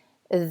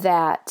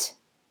that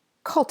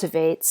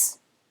cultivates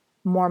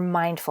more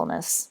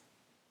mindfulness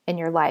in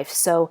your life.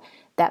 So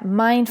that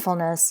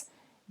mindfulness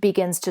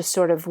begins to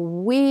sort of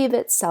weave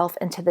itself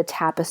into the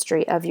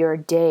tapestry of your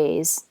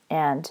days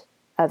and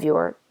of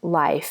your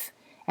life.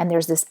 And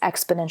there's this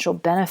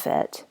exponential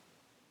benefit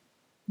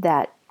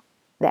that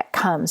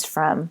comes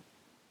from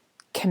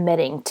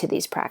committing to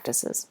these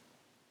practices.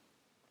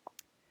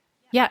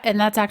 Yeah, and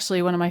that's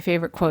actually one of my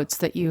favorite quotes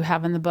that you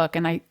have in the book.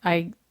 And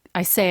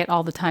I say it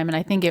all the time, and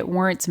I think it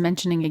warrants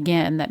mentioning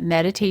again that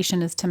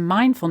meditation is to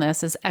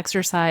mindfulness as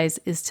exercise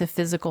is to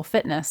physical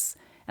fitness.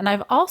 And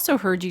I've also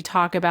heard you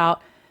talk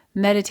about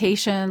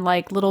meditation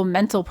like little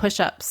mental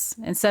push-ups.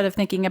 Instead of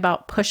thinking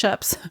about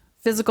push-ups,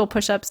 physical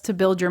push-ups to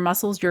build your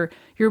muscles,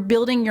 you're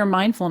building your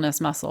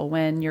mindfulness muscle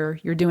when you're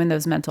doing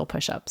those mental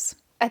push-ups.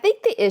 I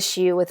think the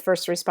issue with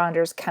first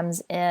responders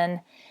comes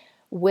in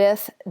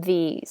with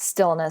the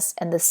stillness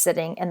and the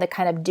sitting and the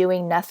kind of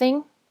doing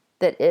nothing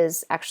that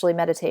is actually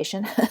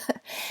meditation,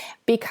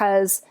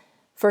 because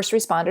first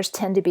responders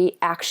tend to be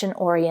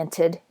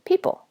action-oriented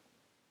people.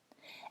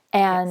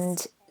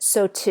 And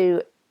so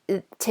to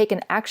take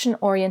an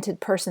action-oriented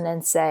person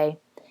and say,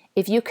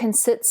 if you can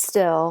sit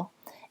still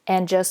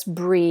and just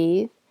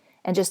breathe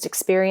and just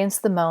experience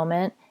the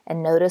moment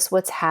and notice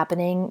what's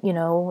happening,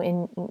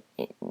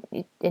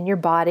 in your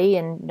body,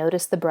 and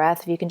notice the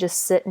breath. If you can just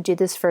sit and do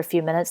this for a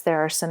few minutes, there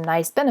are some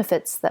nice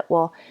benefits that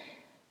will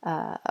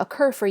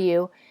occur for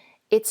you.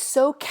 It's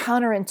so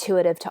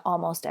counterintuitive to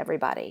almost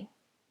everybody.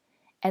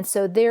 And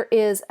so there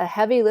is a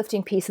heavy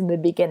lifting piece in the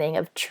beginning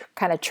of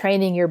kind of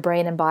training your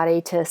brain and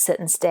body to sit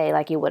and stay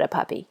like you would a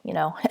puppy,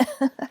 I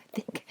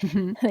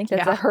think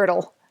that's a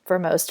hurdle for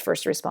most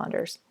first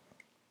responders.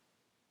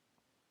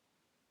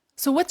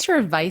 So what's your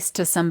advice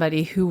to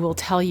somebody who will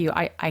tell you,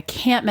 I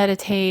can't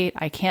meditate,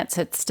 I can't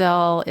sit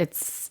still,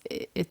 it's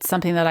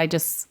something that I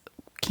just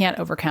can't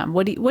overcome?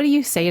 What do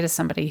you say to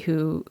somebody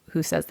who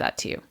says that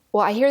to you?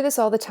 Well, I hear this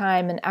all the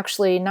time. And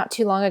actually, not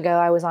too long ago,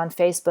 I was on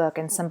Facebook,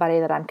 and somebody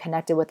that I'm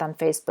connected with on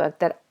Facebook,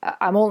 that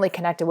I'm only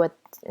connected with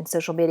in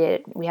social media,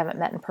 we haven't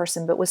met in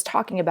person, but was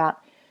talking about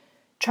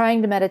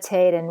trying to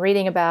meditate and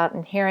reading about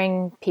and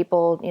hearing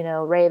people,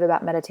 rave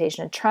about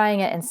meditation and trying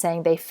it and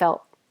saying they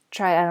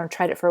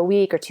tried it for a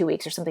week or 2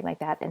 weeks or something like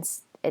that,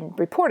 and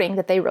reporting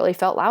that they really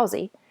felt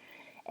lousy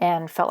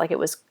and felt like it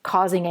was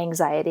causing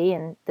anxiety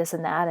and this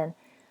and that. And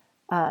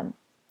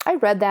I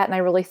read that and I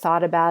really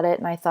thought about it,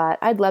 and I thought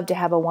I'd love to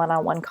have a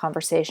one-on-one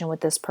conversation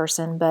with this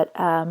person. But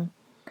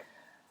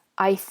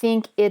I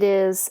think it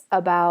is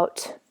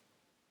about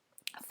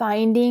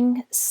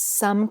finding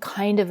some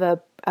kind of a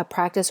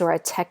practice or a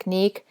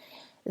technique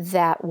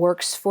that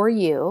works for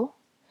you.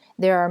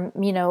 There are,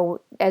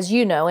 as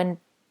you know, in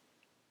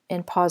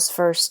Pause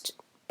First,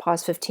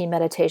 Pause 15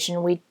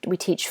 meditation, we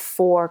teach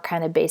 4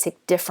 kind of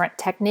basic different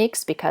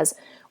techniques because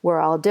we're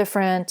all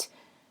different.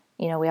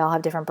 We all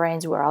have different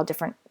brains. We're all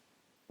different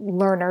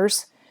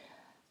learners.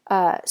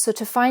 So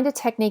to find a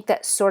technique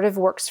that sort of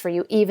works for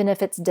you, even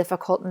if it's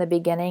difficult in the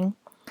beginning,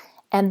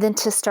 and then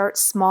to start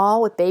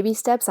small with baby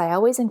steps. I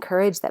always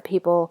encourage that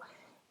people,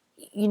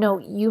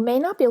 you may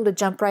not be able to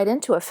jump right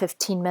into a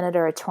 15-minute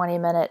or a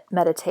 20-minute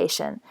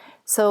meditation.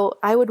 So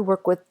I would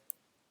work with,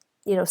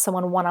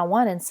 someone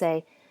one-on-one and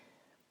say,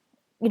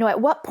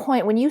 at what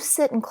point, when you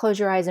sit and close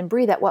your eyes and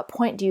breathe, at what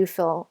point do you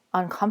feel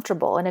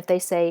uncomfortable? And if they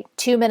say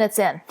 2 minutes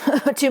in,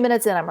 2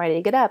 minutes in, I'm ready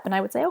to get up. And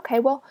I would say, okay,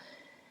 well,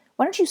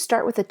 why don't you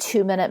start with a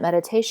 2-minute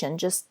meditation,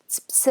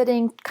 just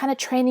sitting, kind of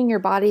training your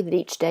body that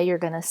each day you're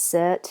going to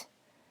sit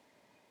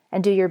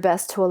and do your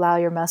best to allow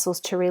your muscles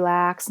to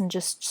relax and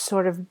just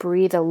sort of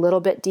breathe a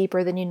little bit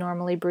deeper than you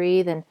normally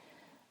breathe. And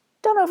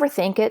don't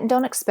overthink it and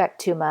don't expect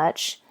too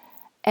much.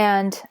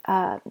 And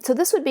so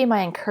this would be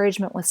my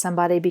encouragement with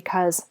somebody,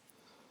 because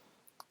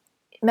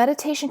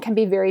meditation can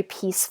be very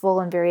peaceful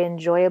and very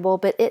enjoyable,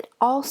 but it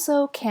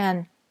also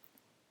can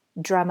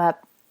drum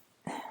up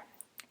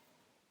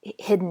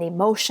hidden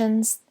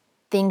emotions,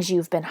 things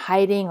you've been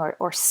hiding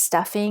or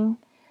stuffing.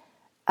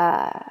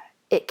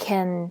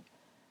 The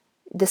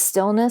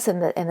stillness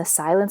and the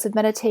silence of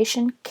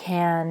meditation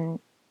can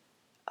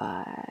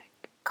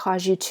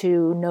cause you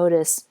to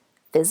notice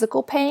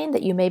physical pain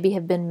that you maybe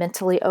have been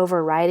mentally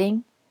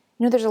overriding.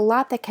 There's a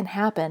lot that can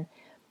happen,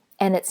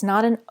 and it's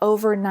not an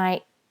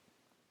overnight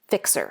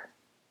fixer.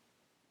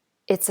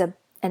 It's an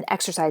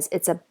exercise.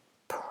 It's a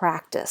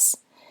practice.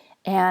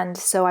 And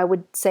so I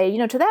would say,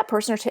 to that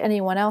person or to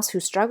anyone else who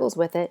struggles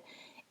with it,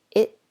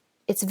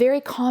 it's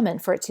very common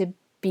for it to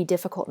be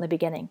difficult in the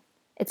beginning.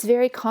 It's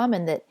very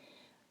common that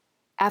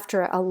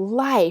after a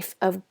life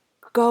of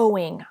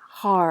going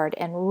hard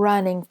and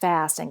running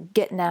fast and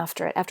getting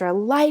after it, after a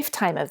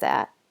lifetime of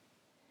that,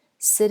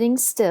 sitting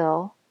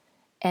still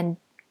and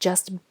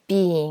just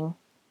being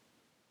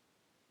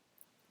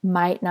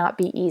might not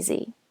be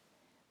easy.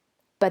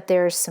 But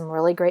there's some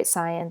really great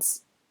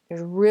science,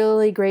 there's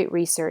really great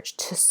research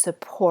to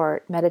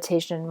support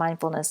meditation and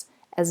mindfulness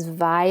as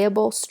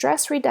viable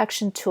stress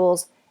reduction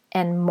tools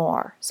and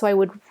more. So I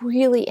would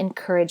really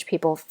encourage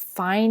people,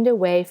 find a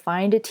way,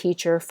 find a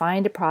teacher,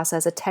 find a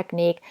process, a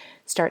technique,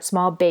 start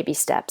small baby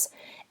steps,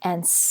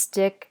 and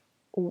stick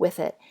with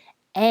it.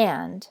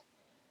 And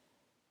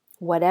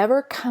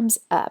whatever comes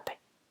up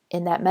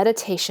in that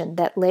meditation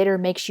that later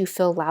makes you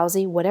feel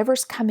lousy,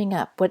 whatever's coming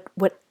up,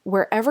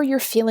 wherever you're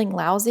feeling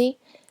lousy,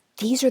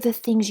 these are the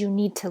things you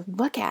need to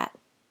look at.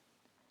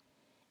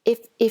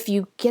 If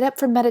you get up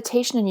from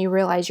meditation and you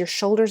realize your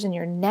shoulders and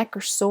your neck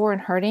are sore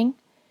and hurting,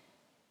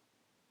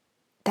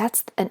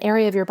 that's an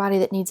area of your body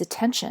that needs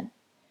attention.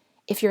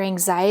 If your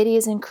anxiety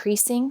is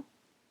increasing,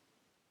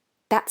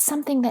 that's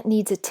something that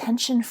needs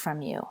attention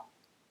from you.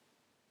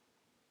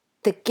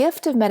 The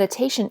gift of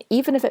meditation,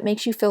 even if it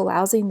makes you feel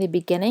lousy in the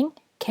beginning,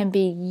 can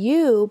be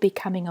you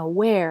becoming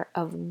aware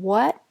of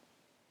what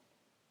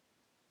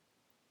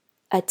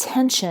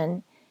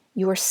attention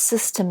your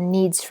system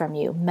needs from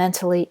you,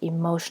 mentally,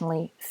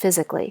 emotionally,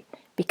 physically.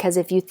 Because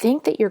if you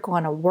think that you're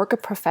going to work a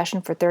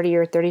profession for 30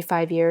 or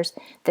 35 years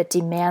that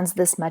demands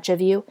this much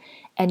of you,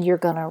 and you're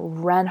going to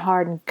run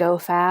hard and go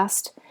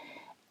fast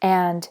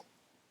and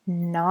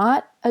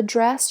not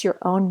address your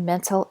own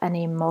mental and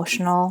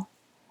emotional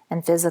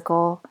and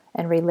physical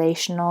and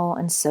relational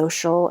and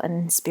social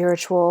and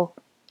spiritual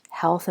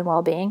health and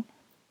well-being,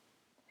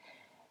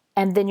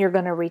 and then you're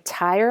going to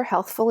retire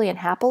healthfully and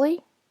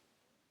happily,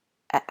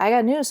 I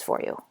got news for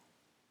you.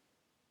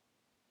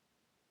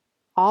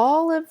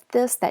 All of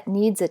this that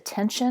needs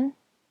attention,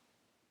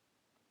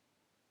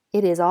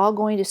 it is all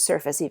going to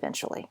surface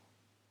eventually.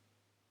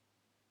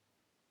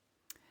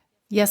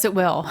 Yes, it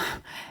will.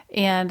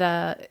 And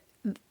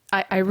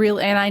I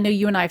really, and I know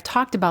you and I have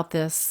talked about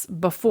this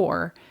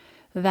before,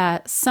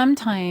 that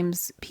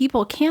sometimes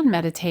people can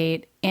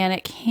meditate and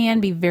it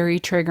can be very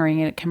triggering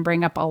and it can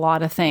bring up a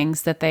lot of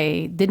things that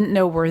they didn't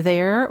know were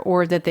there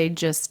or that they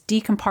just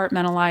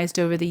decompartmentalized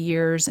over the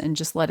years and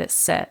just let it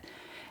sit.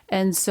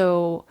 And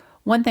so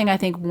one thing I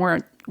think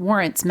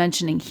warrants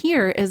mentioning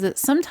here is that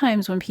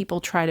sometimes when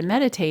people try to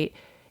meditate,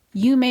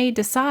 you may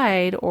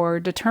decide or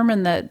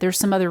determine that there's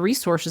some other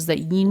resources that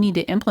you need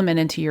to implement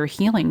into your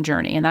healing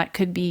journey. And that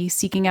could be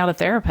seeking out a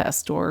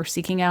therapist or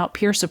seeking out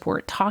peer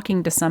support,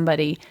 talking to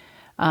somebody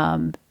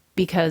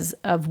because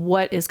of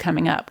what is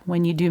coming up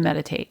when you do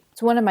meditate.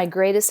 So one of my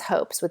greatest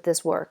hopes with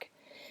this work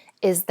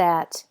is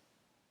that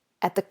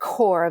at the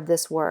core of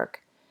this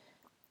work,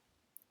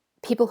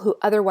 people who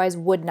otherwise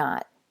would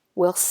not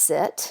will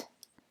sit,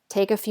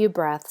 take a few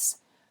breaths,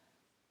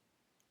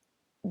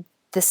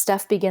 the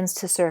stuff begins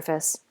to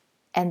surface,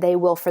 and they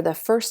will, for the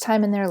first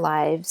time in their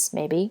lives,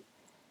 maybe,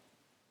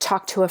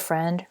 talk to a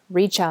friend,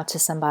 reach out to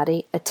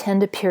somebody,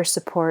 attend a peer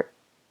support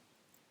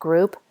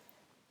group,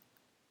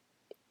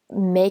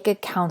 make a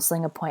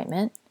counseling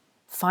appointment,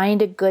 find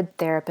a good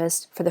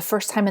therapist. For the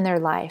first time in their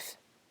life,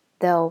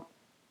 they'll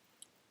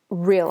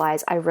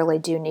realize, I really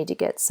do need to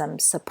get some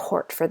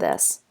support for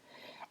this.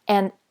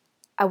 And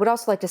I would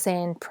also like to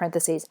say in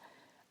parentheses,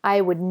 I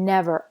would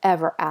never,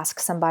 ever ask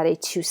somebody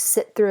to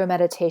sit through a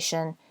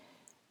meditation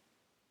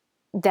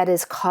that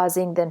is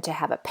causing them to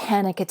have a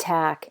panic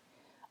attack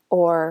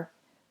or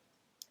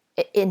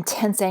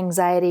intense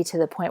anxiety to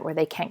the point where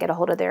they can't get a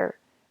hold of their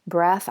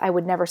breath. I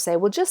would never say,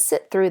 well, just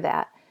sit through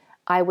that.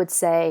 I would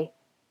say,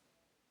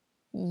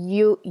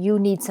 you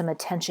need some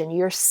attention.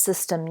 Your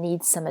system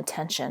needs some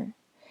attention.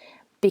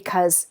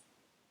 Because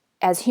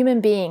as human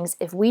beings,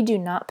 if we do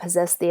not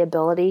possess the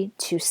ability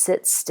to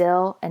sit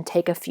still and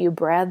take a few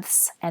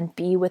breaths and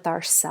be with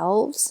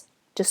ourselves,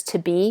 just to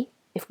be,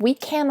 if we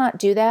cannot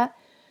do that,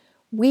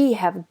 we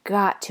have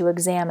got to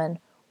examine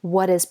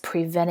what is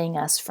preventing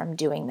us from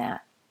doing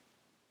that.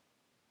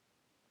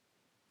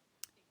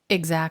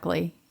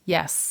 Exactly.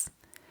 Yes.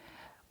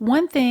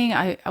 One thing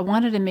I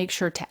wanted to make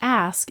sure to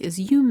ask is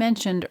you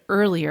mentioned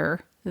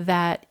earlier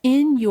that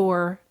in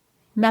your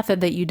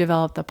method that you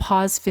developed, the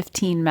Pause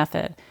 15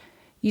 method,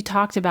 you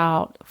talked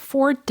about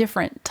 4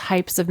 different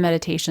types of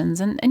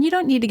meditations. And you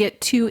don't need to get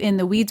too in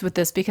the weeds with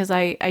this because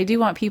I do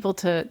want people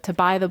to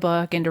buy the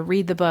book and to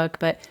read the book.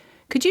 But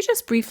could you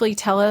just briefly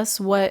tell us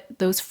what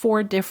those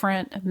 4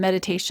 different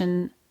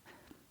meditation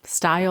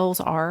styles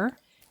are?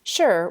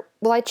 Sure.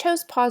 Well, I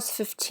chose Pause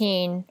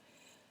 15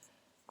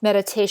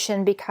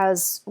 meditation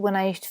because when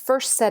I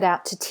first set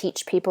out to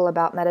teach people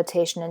about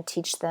meditation and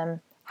teach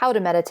them how to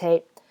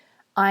meditate,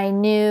 I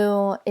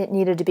knew it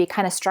needed to be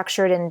kind of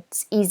structured and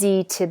it's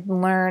easy to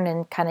learn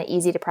and kind of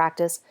easy to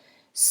practice.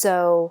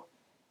 So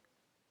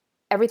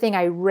everything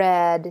I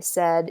read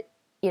said,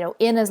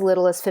 in as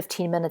little as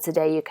 15 minutes a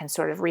day, you can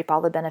sort of reap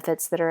all the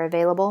benefits that are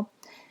available.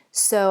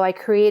 So I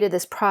created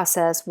this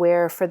process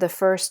where for the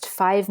first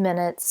 5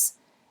 minutes,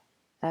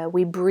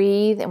 we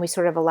breathe and we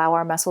sort of allow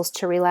our muscles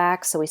to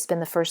relax. So we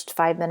spend the first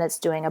 5 minutes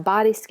doing a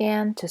body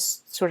scan to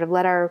sort of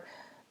let our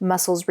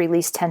muscles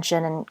release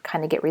tension and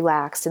kind of get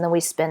relaxed. And then we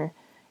spend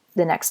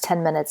the next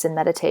 10 minutes in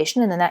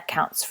meditation, and then that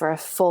counts for a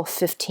full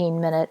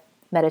 15-minute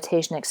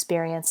meditation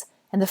experience.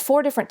 And the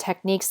 4 different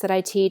techniques that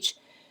I teach,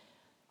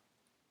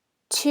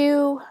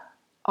 2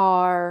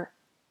 are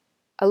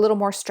a little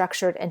more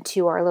structured and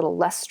 2 are a little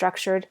less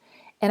structured.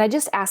 And I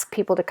just ask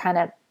people to kind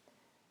of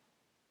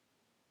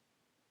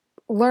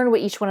learn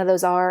what each one of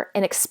those are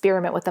and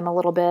experiment with them a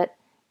little bit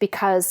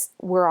because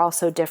we're all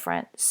so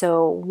different.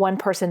 So one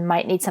person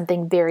might need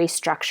something very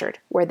structured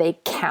where they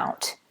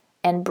count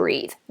and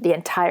breathe the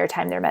entire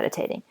time they're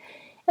meditating.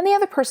 And the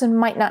other person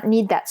might not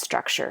need that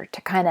structure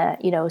to kind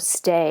of,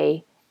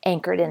 stay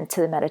anchored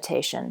into the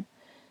meditation.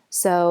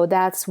 So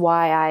that's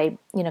why I,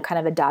 kind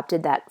of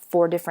adopted that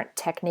 4 different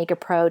technique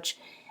approach.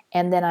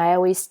 And then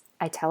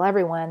I tell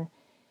everyone,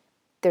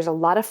 there's a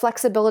lot of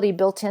flexibility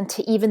built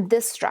into even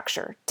this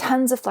structure,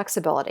 tons of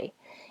flexibility.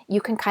 You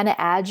can kind of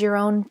add your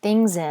own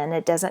things in.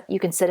 You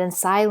can sit in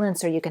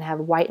silence or you can have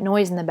white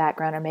noise in the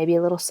background or maybe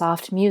a little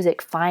soft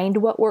music. Find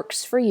what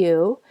works for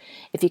you.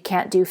 If you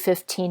can't do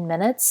 15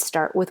 minutes,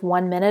 start with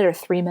 1 minute or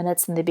 3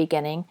 minutes in the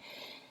beginning.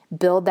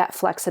 Build that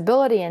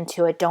flexibility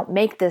into it. Don't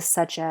make this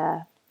such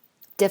a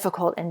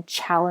difficult and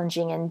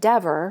challenging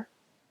endeavor.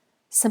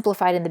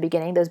 Simplified in the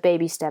beginning, those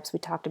baby steps we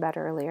talked about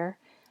earlier.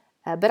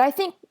 But I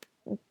think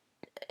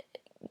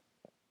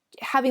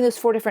having those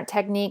 4 different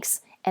techniques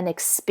and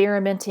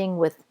experimenting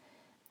with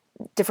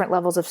different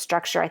levels of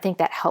structure, I think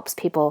that helps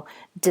people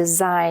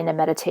design a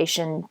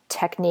meditation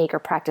technique or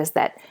practice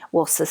that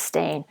will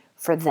sustain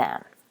for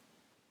them.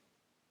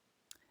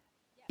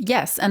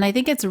 Yes, and I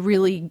think it's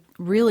really,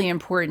 really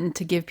important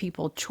to give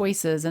people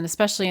choices, and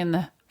especially in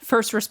the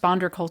first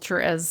responder culture,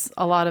 as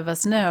a lot of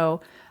us know,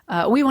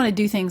 we want to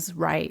do things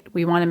right.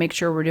 We want to make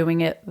sure we're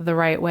doing it the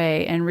right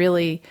way, and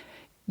really,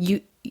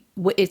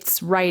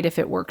 it's right if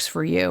it works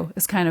for you.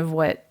 Is kind of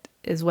what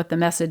the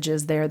message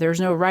is there. There's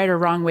no right or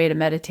wrong way to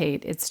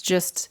meditate. It's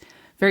just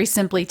very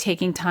simply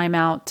taking time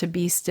out to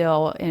be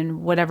still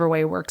in whatever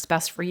way works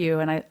best for you.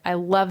 And I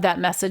love that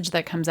message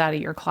that comes out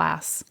of your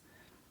class.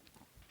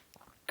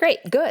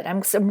 Great, good.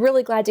 I'm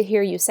really glad to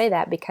hear you say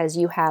that, because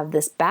you have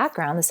this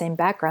background, the same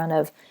background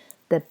of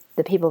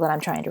the people that I'm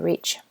trying to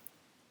reach.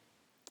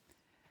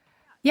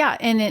 Yeah,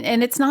 and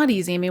it's not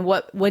easy. I mean,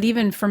 what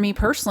even for me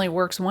personally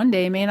works one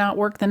day may not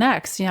work the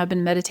next. I've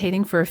been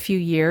meditating for a few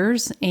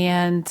years,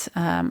 and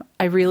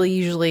I really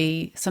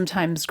usually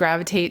sometimes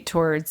gravitate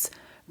towards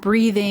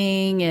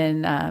breathing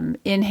and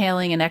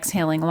inhaling and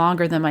exhaling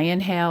longer than my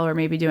inhale, or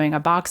maybe doing a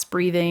box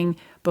breathing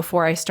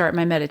before I start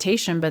my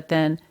meditation. But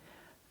then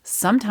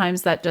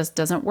sometimes that just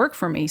doesn't work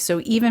for me.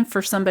 So even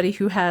for somebody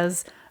who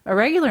has a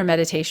regular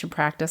meditation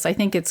practice, I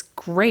think it's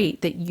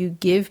great that you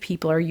give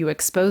people, or you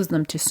expose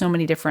them to so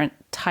many different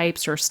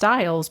types or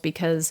styles,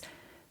 because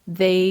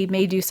they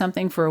may do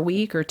something for a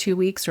week or 2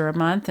 weeks or a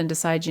month and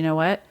decide, you know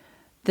what,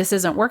 this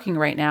isn't working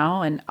right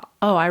now. And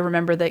oh, I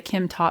remember that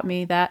Kim taught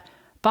me that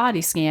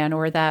body scan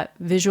or that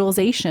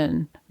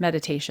visualization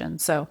meditation.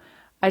 So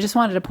I just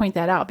wanted to point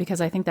that out because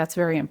I think that's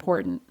very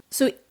important.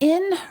 So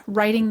in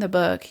writing the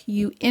book,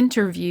 you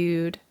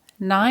interviewed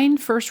 9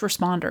 first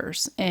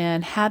responders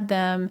and had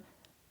them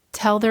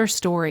tell their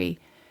story.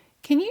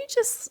 Can you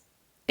just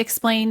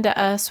explain to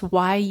us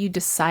why you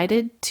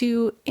decided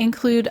to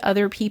include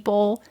other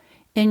people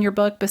in your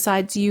book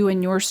besides you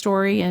and your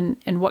story,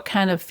 and what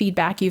kind of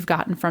feedback you've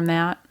gotten from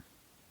that?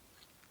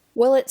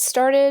 Well, it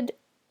started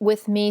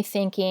with me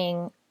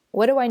thinking,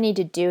 what do I need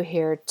to do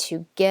here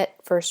to get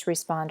first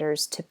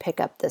responders to pick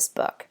up this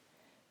book?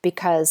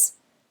 Because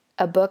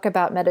a book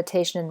about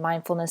meditation and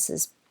mindfulness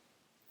is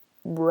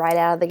right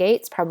out of the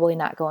gates probably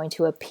not going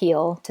to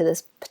appeal to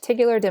this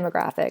particular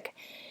demographic.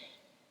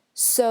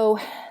 So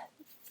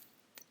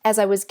as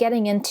I was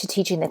getting into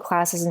teaching the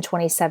classes in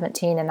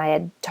 2017, and I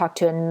had talked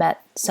to and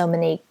met so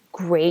many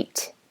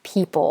great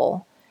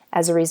people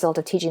as a result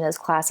of teaching those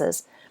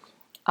classes,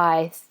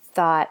 I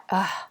thought,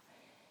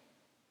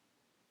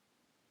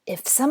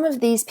 if some of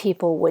these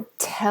people would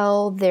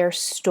tell their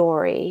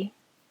story,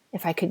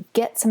 if I could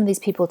get some of these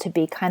people to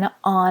be kind of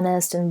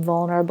honest and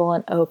vulnerable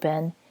and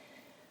open,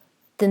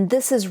 then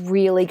this is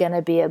really going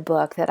to be a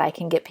book that I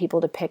can get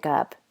people to pick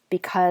up,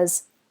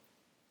 because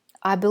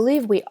I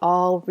believe we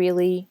all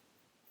really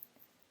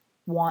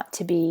want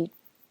to be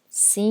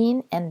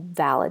seen and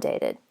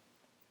validated.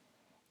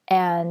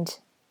 And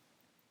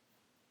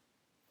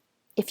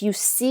if you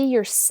see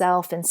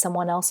yourself in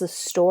someone else's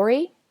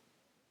story,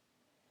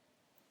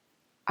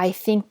 I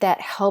think that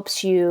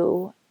helps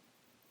you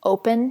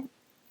open,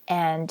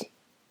 and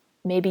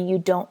maybe you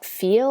don't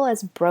feel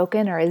as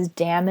broken or as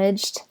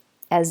damaged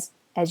as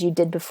you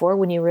did before,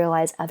 when you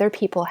realize other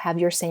people have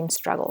your same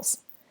struggles.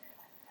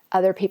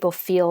 Other people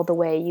feel the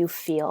way you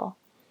feel.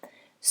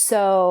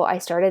 So I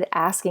started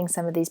asking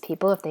some of these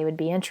people if they would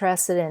be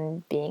interested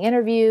in being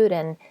interviewed,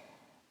 and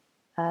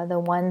the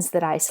ones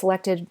that I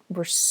selected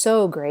were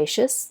so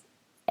gracious.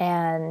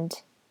 And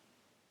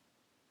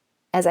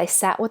as I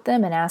sat with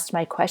them and asked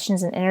my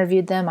questions and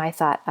interviewed them, I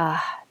thought,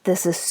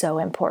 this is so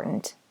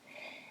important.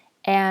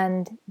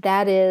 And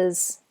that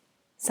is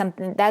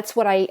something, that's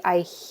what I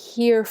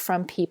hear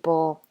from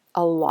people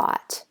a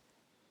lot,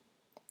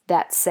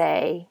 that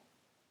say,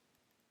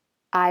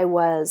 I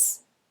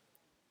was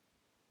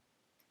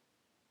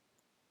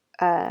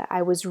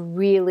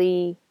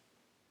really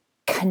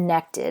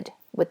connected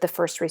with the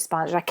first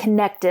responders. I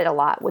connected a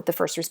lot with the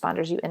first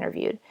responders you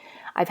interviewed.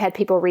 I've had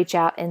people reach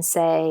out and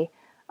say,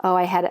 oh,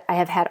 I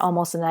have had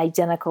almost an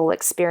identical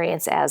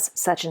experience as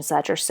such and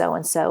such or so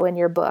and so in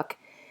your book.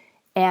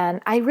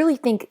 And I really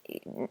think,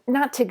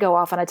 not to go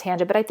off on a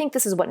tangent, but I think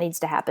this is what needs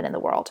to happen in the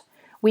world.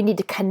 We need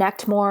to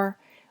connect more.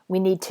 We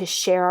need to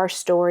share our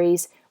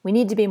stories. We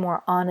need to be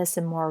more honest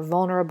and more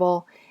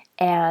vulnerable.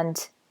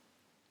 And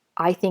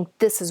I think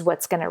this is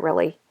what's going to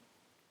really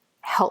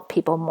help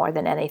people more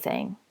than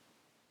anything.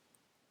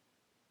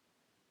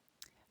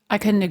 I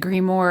couldn't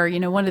agree more.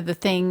 One of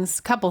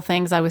the couple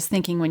things I was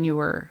thinking when you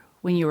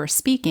were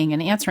speaking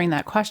and answering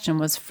that question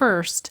was,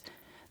 first,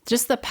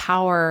 just the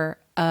power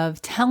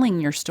of telling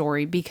your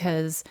story,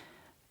 because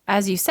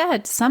as you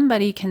said,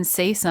 somebody can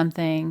say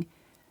something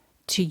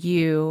to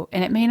you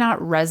and it may not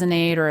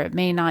resonate, or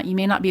you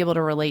may not be able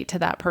to relate to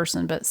that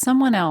person, but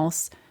someone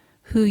else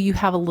who you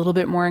have a little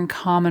bit more in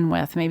common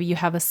with, maybe you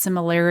have a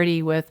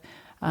similarity with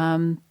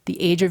the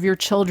age of your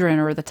children,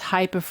 or the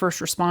type of first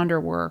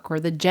responder work, or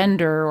the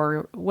gender,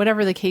 or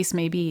whatever the case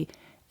may be,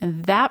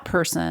 and that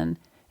person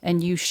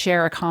and you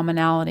share a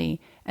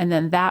commonality, and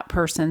then that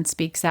person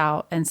speaks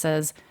out and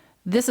says,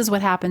 this is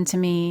what happened to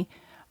me.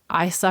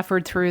 I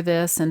suffered through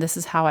this and this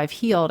is how I've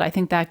healed, I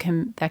think that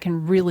can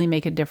really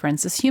make a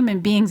difference. As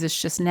human beings,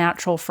 it's just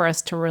natural for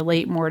us to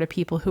relate more to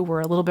people who we're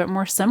a little bit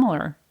more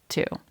similar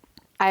to.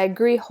 I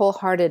agree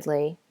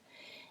wholeheartedly.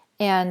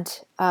 And,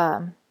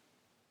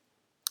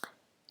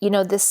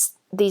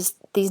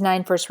 these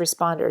 9 first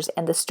responders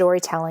and the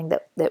storytelling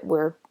that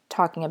we're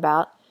talking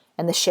about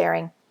and the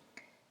sharing,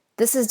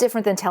 this is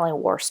different than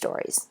telling war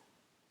stories.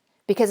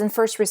 Because in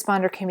first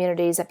responder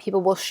communities, that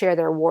people will share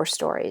their war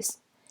stories.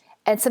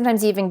 And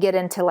sometimes even get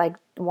into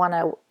want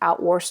to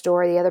out war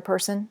story the other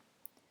person.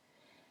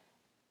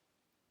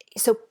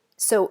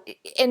 So,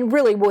 and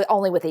really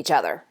only with each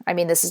other. I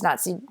mean, this is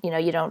not,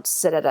 you don't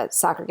sit at a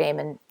soccer game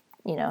and,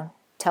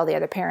 tell the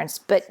other parents,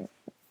 but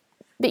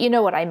you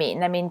know what I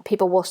mean. I mean,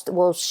 people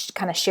will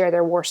kind of share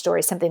their war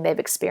stories, something they've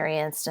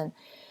experienced.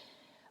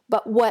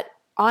 But what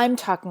I'm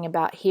talking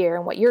about here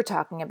and what you're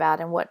talking about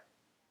and what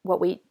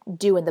we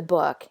do in the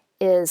book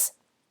is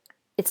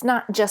it's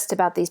not just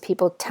about these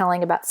people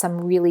telling about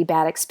some really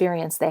bad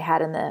experience they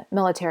had in the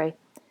military.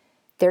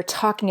 They're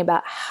talking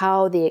about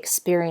how the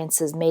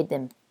experiences made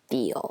them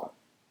feel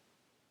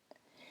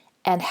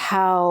and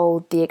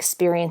how the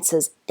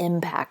experiences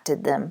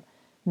impacted them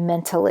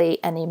mentally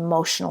and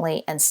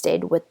emotionally and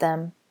stayed with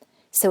them.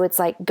 So it's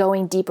like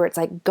going deeper. It's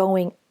like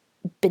going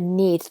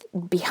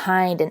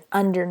behind and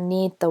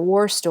underneath the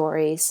war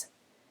stories.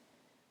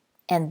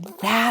 And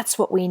that's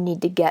what we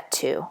need to get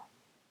to.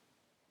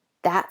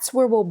 That's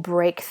where we'll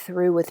break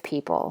through with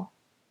people.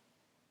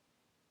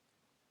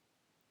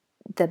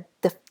 The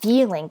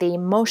feeling, the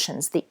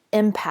emotions, the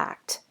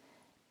impact,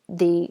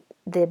 the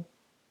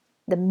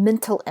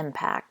mental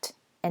impact,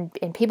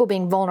 and people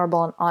being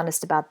vulnerable and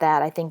honest about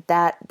that. I think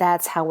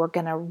that's how we're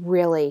going to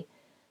really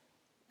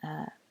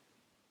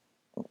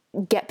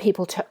get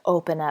people to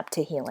open up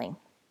to healing.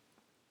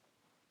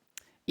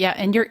 Yeah,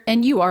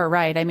 and you are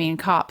right. I mean,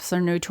 cops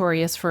are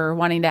notorious for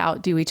wanting to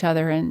outdo each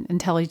other and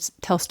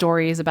tell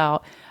stories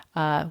about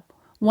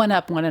one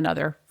up one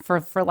another,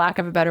 for lack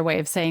of a better way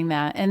of saying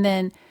that. And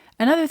then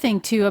another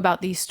thing too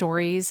about these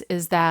stories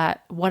is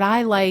that what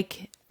I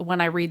like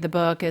when I read the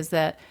book is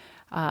that,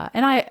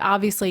 and I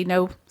obviously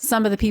know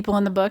some of the people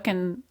in the book,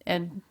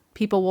 and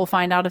people will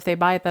find out if they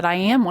buy it that I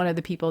am one of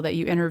the people that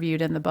you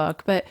interviewed in the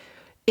book. But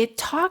it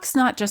talks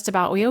not just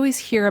about, we always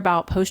hear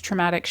about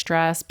post-traumatic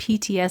stress,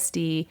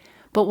 PTSD,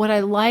 but what I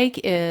like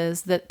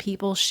is that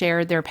people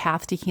shared their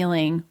path to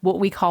healing, what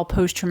we call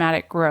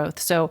post-traumatic growth.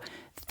 So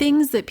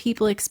things that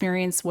people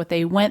experience, what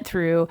they went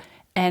through,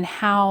 and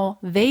how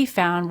they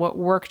found what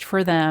worked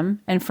for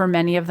them. And for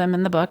many of them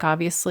in the book,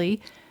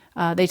 obviously,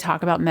 they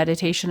talk about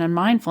meditation and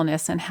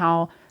mindfulness and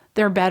how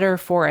they're better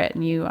for it.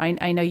 And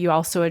I know you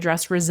also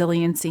address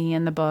resiliency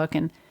in the book.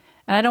 And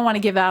I don't want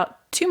to give out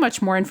too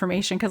much more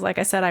information because, like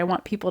I said, I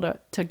want people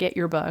to get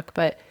your book.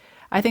 But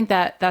I think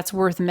that's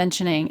worth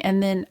mentioning.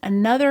 And then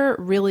another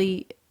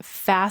really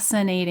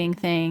fascinating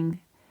thing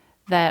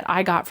that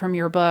I got from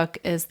your book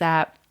is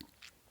that,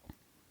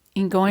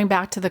 in going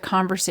back to the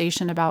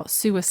conversation about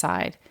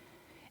suicide,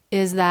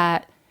 is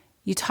that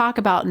you talk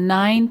about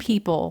 9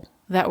 people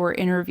that were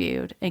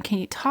interviewed. And can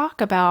you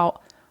talk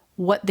about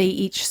what they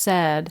each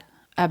said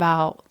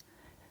about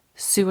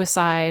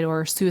suicide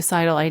or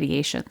suicidal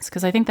ideations?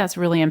 Because I think that's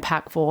really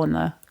impactful in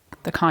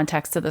the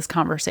context of this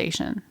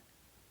conversation.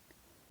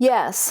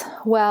 Yes.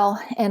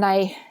 Well, and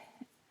I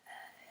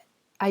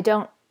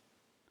don't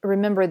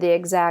remember the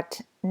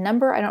exact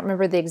number. I don't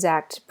remember the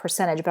exact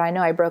percentage, but I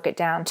know I broke it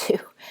down to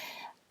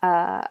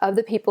of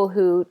the people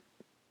who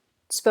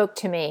spoke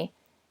to me,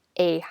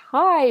 a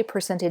high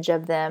percentage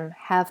of them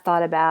have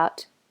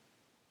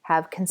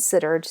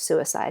considered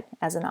suicide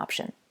as an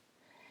option.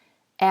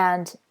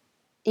 And,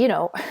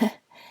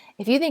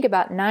 if you think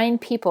about 9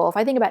 people, if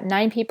I think about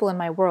 9 people in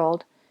my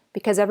world,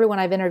 because everyone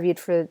I've interviewed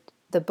for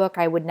the book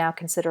I would now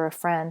consider a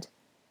friend,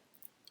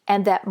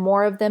 and that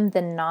more of them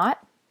than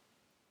not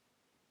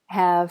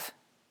have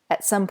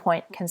at some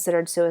point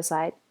considered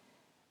suicide,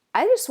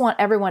 I just want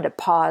everyone to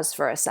pause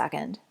for a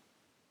second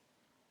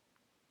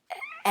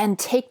and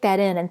take that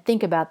in and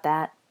think about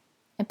that.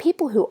 And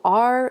people who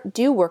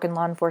do work in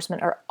law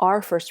enforcement or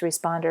are first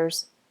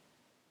responders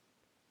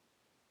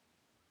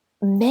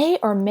may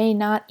or may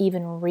not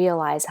even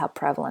realize how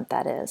prevalent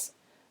that is.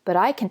 But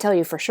I can tell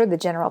you for sure the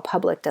general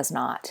public does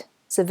not.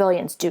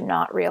 Civilians do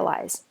not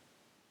realize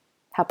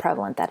how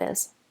prevalent that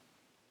is.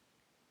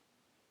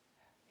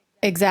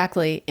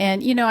 Exactly.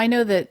 And, I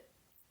know that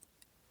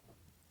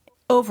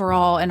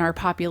overall in our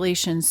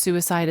population,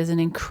 suicide is an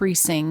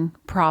increasing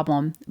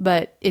problem,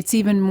 but it's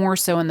even more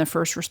so in the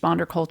first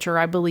responder culture.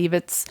 I believe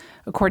it's,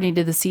 according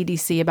to the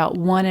CDC, about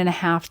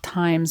 1.5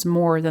 times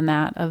more than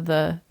that of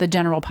the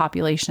general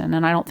population.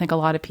 And I don't think a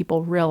lot of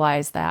people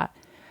realize that.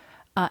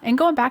 And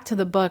going back to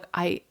the book,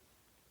 I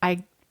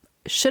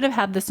should have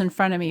had this in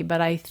front of me,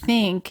 but I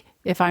think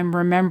if I'm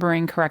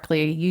remembering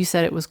correctly, you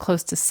said it was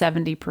close to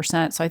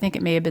 70%. So I think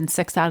it may have been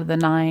 6 out of the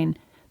 9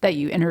 that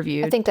you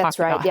interviewed. I think that's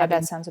right. Yeah,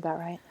 that sounds about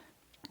right.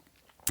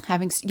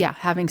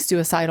 Having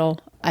suicidal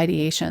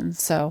ideation.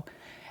 So,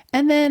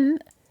 and then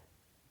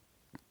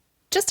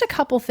just a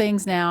couple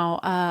things now.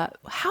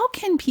 How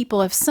can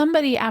people, if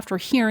somebody after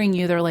hearing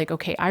you, they're like,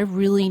 okay, I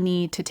really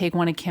need to take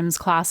one of Kim's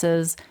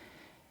classes.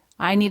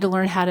 I need to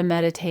learn how to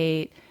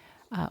meditate.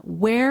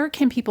 Where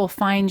can people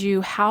find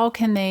you? How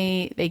can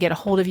they get a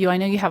hold of you? I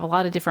know you have a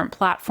lot of different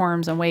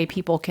platforms and way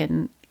people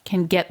can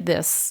get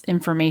this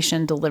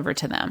information delivered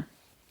to them.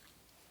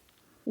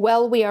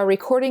 Well, we are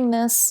recording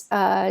this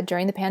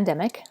during the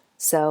pandemic,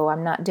 so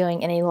I'm not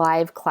doing any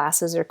live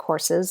classes or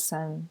courses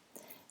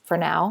for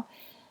now.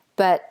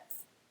 But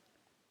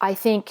I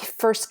think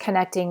first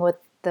connecting with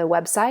the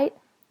website,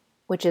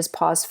 which is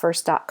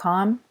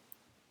pausefirst.com,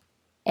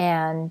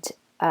 and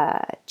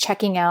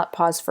checking out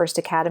Pause First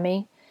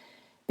Academy,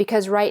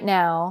 because right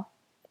now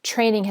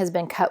training has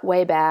been cut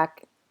way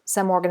back.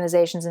 Some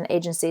organizations and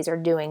agencies are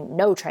doing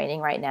no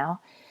training right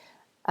now.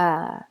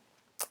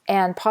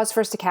 And Pause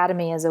First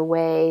Academy is a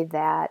way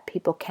that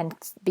people can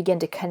begin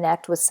to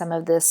connect with some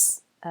of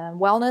this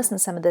wellness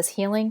and some of this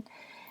healing.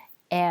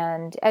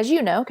 And as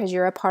you know, because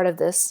you're a part of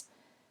this,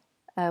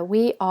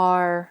 we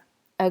are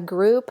a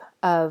group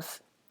of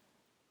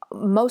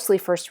mostly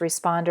first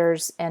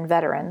responders and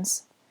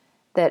veterans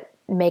that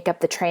make up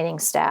the training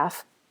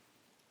staff.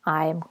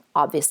 I'm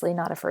obviously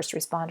not a first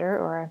responder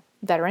or a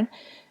veteran,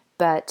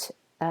 but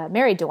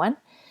married to one.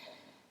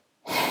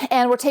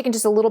 And we're taking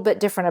just a little bit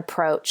different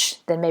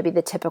approach than maybe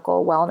the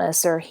typical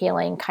wellness or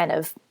healing kind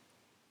of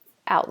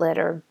outlet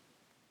or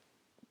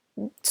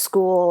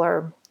school.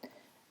 Or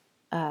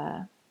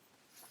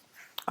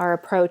our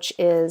approach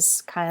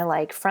is kind of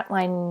like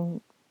frontline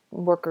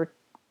worker,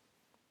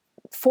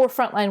 for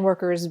frontline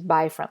workers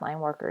by frontline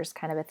workers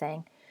kind of a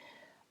thing.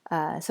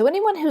 So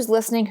anyone who's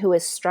listening who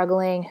is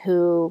struggling,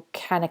 who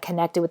kind of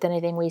connected with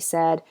anything we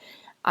said,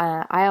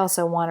 I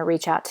also want to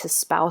reach out to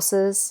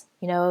spouses.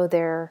 You know,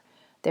 there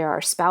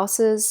are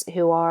spouses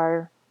who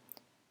are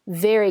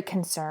very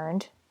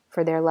concerned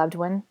for their loved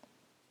one.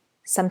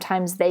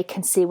 Sometimes they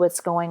can see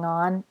what's going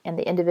on and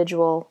the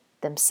individual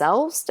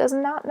themselves does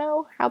not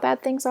know how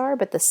bad things are,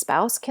 but the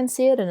spouse can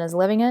see it and is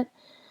living it.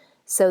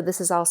 So this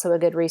is also a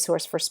good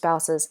resource for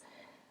spouses.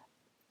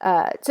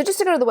 So just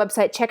to go to the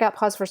website, check out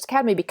Pause First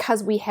Academy,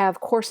 because we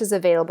have courses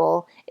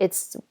available.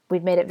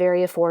 We've made it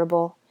very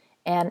affordable,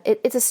 and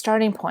it's a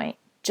starting point.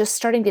 Just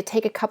starting to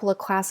take a couple of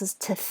classes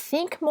to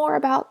think more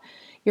about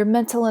your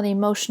mental and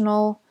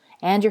emotional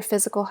and your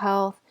physical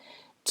health,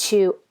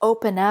 to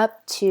open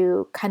up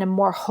to kind of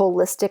more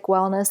holistic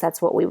wellness.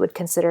 That's what we would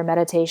consider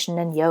meditation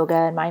and yoga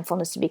and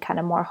mindfulness to be kind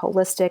of more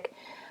holistic.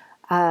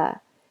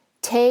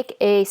 Take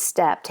a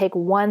step, take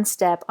one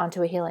step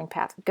onto a healing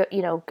path.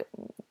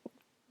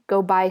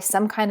 Go buy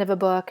some kind of a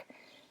book.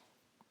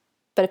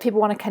 But if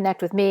people want to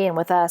connect with me and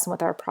with us and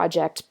with our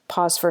project,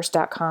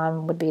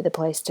 pausefirst.com would be the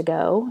place to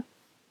go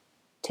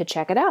to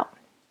check it out.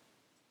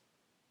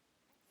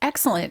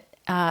 Excellent.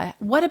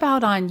 What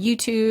about on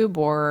YouTube,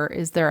 or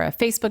is there a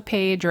Facebook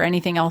page or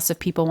anything else if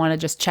people want to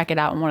just check it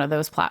out on one of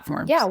those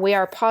platforms? Yeah, we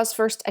are Pause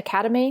First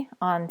Academy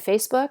on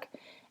Facebook.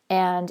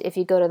 And if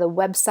you go to the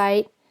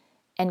website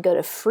and go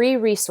to free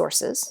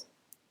resources,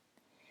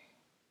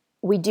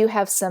 we do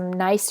have some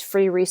nice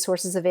free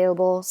resources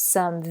available,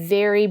 some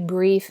very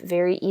brief,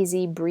 very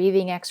easy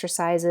breathing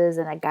exercises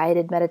and a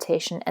guided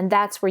meditation. And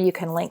that's where you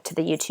can link to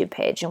the YouTube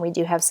page. And we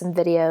do have some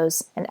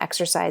videos and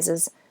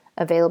exercises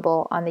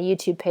available on the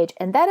YouTube page.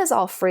 And that is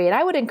all free. And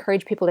I would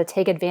encourage people to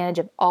take advantage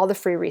of all the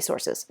free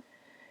resources.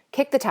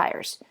 Kick the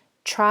tires.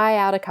 Try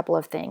out a couple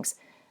of things.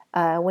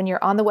 When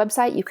you're on the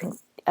website, you can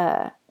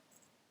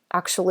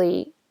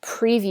actually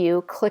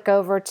preview, click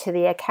over to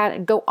the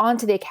Academy, go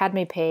onto the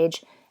Academy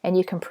page, and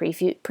you can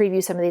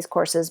preview some of these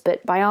courses.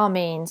 But by all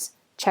means,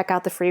 check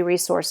out the free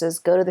resources,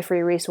 go to the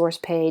free resource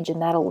page, and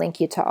that'll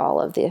link you to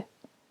all of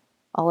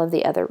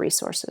the other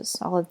resources,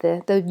 all of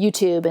the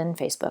YouTube and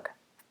Facebook.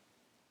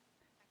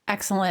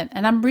 Excellent.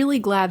 And I'm really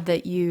glad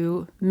that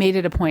you made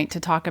it a point to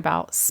talk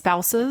about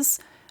spouses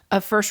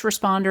of first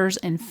responders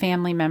and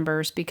family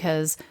members,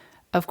 because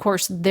of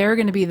course they're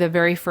going to be the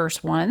very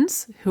first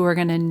ones who are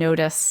going to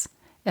notice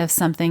if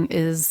something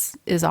is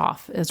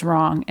off, is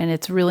wrong. And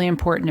it's really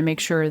important to make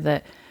sure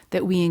that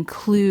we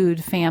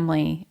include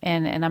family.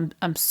 And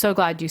I'm so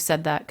glad you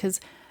said that,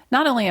 because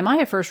not only am I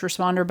a first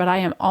responder, but I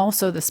am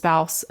also the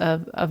spouse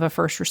of a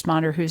first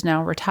responder who's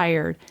now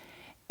retired.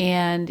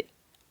 And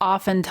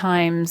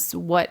oftentimes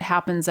what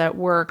happens at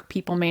work,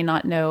 people may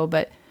not know,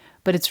 but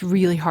it's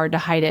really hard to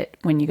hide it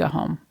when you go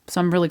home.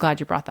 So I'm really glad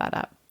you brought that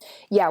up.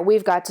 Yeah,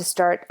 we've got to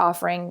start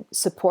offering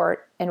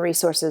support and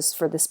resources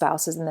for the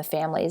spouses and the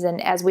families.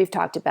 And as we've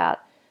talked about,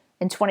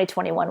 in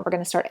 2021, we're going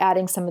to start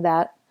adding some of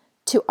that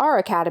to our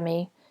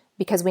academy,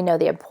 because we know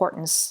the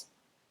importance,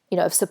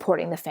 of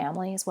supporting the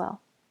family as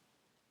well.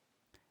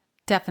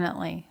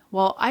 Definitely.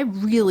 Well, I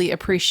really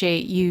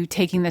appreciate you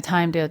taking the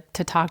time to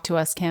talk to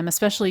us, Kim,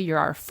 especially you're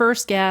our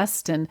first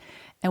guest, and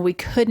we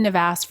couldn't have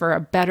asked for a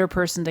better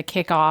person to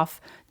kick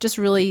off, just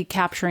really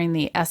capturing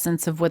the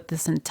essence of what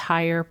this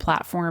entire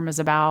platform is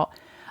about.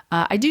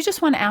 I do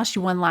just want to ask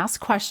you one last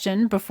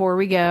question before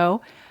we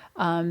go.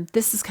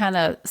 This is kind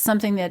of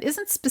something that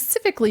isn't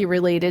specifically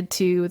related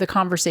to the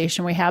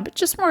conversation we had, but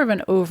just more of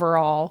an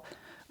overall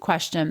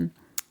question.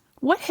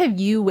 What have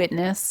you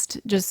witnessed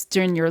just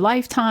during your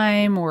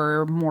lifetime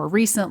or more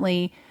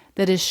recently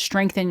that has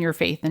strengthened your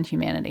faith in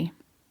humanity?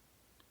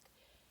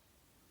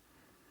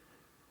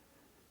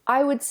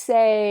 I would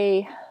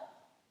say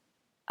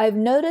I've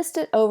noticed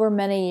it over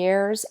many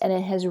years, and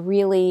it has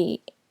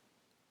really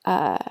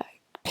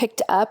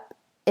picked up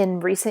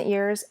in recent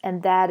years,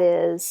 and that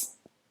is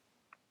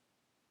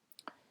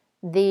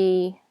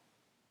the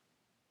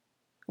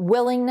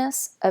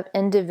willingness of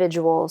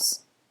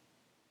individuals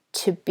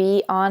to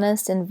be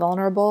honest and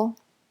vulnerable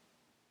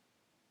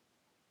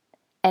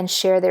and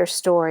share their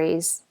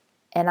stories.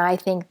 And I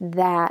think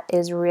that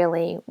is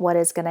really what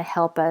is going to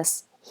help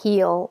us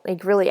heal,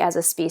 like really as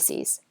a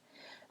species,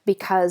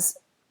 because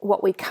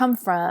what we come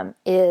from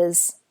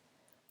is,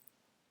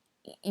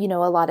 a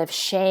lot of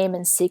shame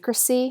and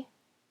secrecy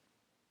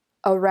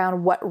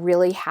around what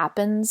really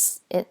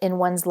happens in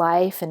one's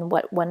life and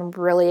what one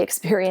really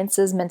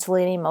experiences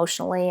mentally and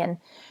emotionally and,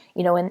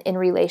 in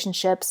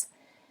relationships.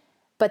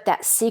 But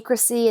that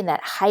secrecy and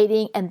that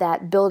hiding and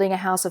that building a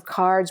house of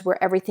cards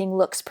where everything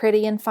looks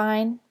pretty and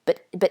fine, but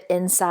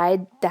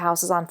inside the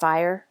house is on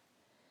fire.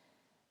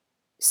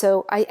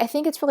 So I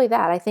think it's really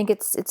that. I think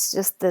it's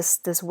just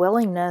this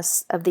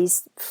willingness of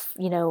these,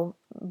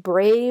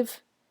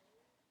 brave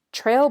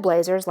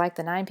trailblazers like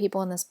the 9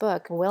 people in this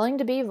book, willing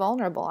to be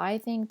vulnerable. I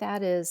think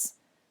that is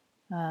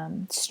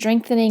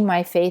strengthening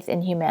my faith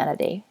in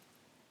humanity,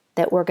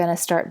 that we're going to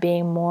start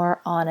being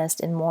more honest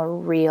and more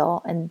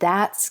real. And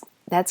that's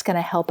going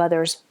to help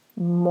others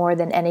more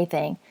than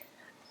anything.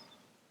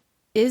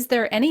 Is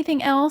there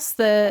anything else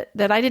that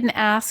I didn't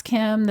ask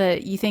him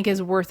that you think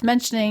is worth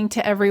mentioning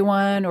to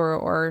everyone,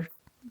 or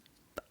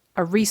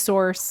a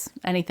resource,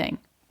 anything?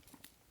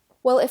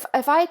 Well,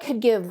 if I could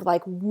give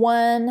like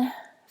one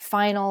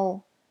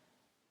final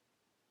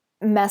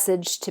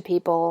message to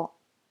people,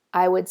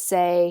 I would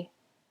say,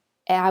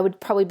 and I would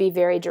probably be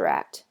very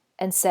direct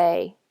and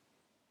say,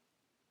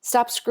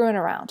 stop screwing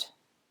around.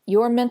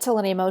 Your mental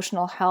and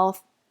emotional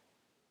health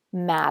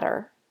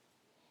matter.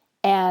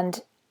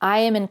 And I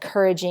am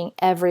encouraging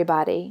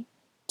everybody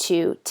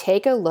to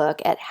take a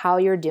look at how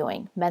you're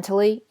doing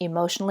mentally,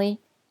 emotionally,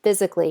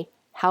 physically.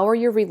 How are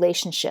your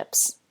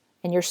relationships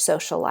and your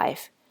social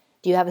life?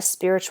 Do you have a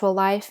spiritual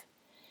life?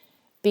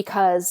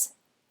 Because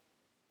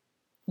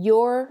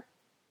your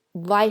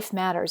life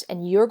matters,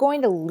 and you're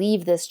going to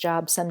leave this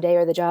job someday,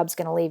 or the job's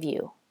going to leave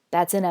you.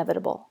 That's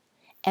inevitable.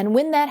 And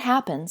when that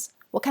happens,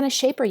 what kind of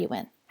shape are you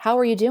in? How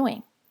are you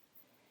doing?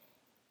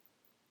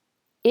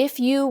 If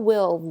you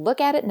will look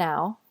at it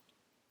now,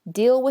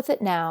 deal with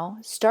it now,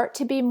 start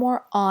to be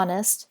more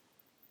honest,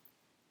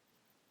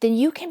 then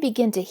you can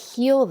begin to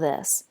heal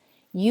this.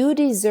 You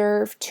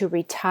deserve to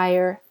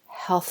retire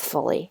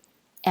healthfully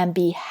and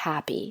be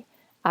happy.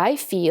 I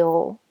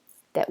feel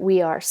that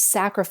we are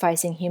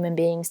sacrificing human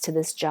beings to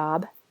this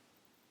job,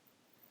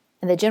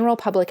 and the general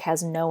public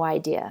has no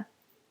idea.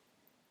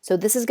 So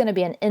this is going to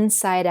be an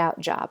inside-out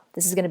job.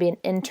 This is going to be an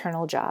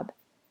internal job.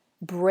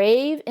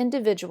 Brave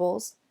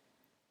individuals,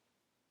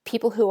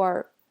 people who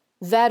are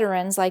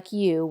veterans like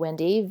you,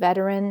 Wendy,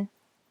 veteran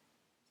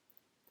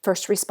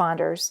first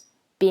responders,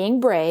 being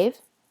brave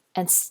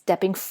and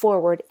stepping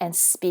forward and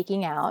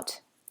speaking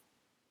out.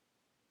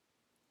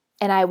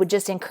 And I would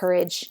just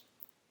encourage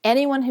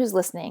anyone who's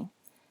listening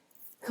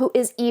who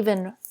is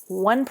even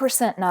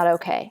 1% not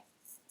okay,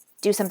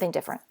 do something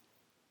different.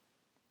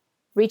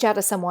 Reach out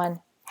to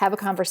someone, have a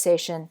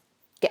conversation,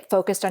 get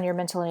focused on your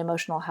mental and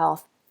emotional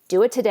health.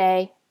 Do it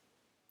today,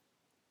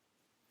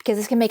 because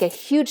this can make a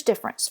huge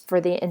difference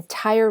for the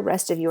entire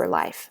rest of your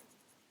life.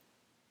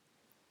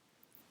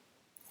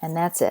 And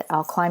that's it.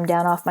 I'll climb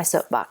down off my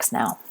soapbox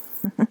now.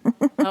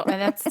 Oh,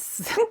 and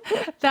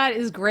that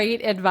is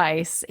great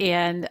advice.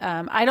 And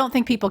I don't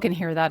think people can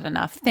hear that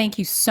enough. Thank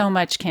you so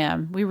much,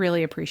 Kim. We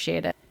really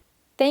appreciate it.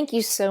 Thank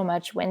you so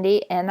much,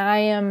 Wendy. And I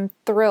am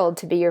thrilled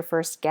to be your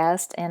first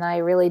guest. And I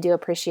really do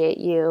appreciate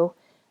you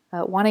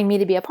wanting me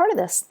to be a part of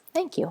this.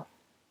 Thank you.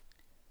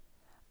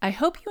 I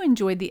hope you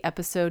enjoyed the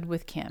episode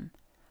with Kim.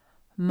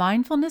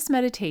 Mindfulness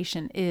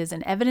meditation is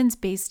an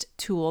evidence-based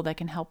tool that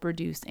can help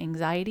reduce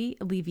anxiety,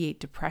 alleviate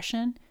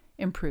depression,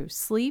 improve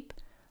sleep,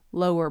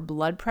 lower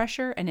blood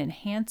pressure, and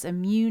enhance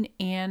immune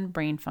and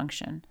brain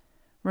function.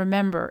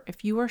 Remember,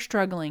 if you are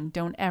struggling,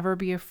 don't ever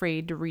be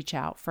afraid to reach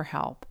out for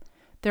help.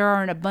 There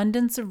are an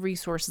abundance of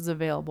resources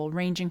available,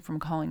 ranging from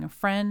calling a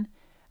friend,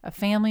 a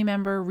family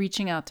member,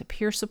 reaching out to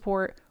peer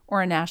support,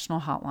 or a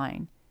national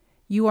hotline.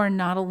 You are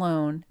not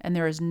alone, and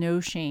there is no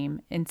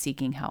shame in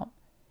seeking help.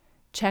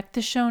 Check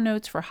the show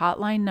notes for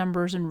hotline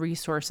numbers and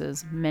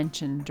resources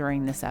mentioned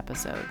during this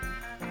episode.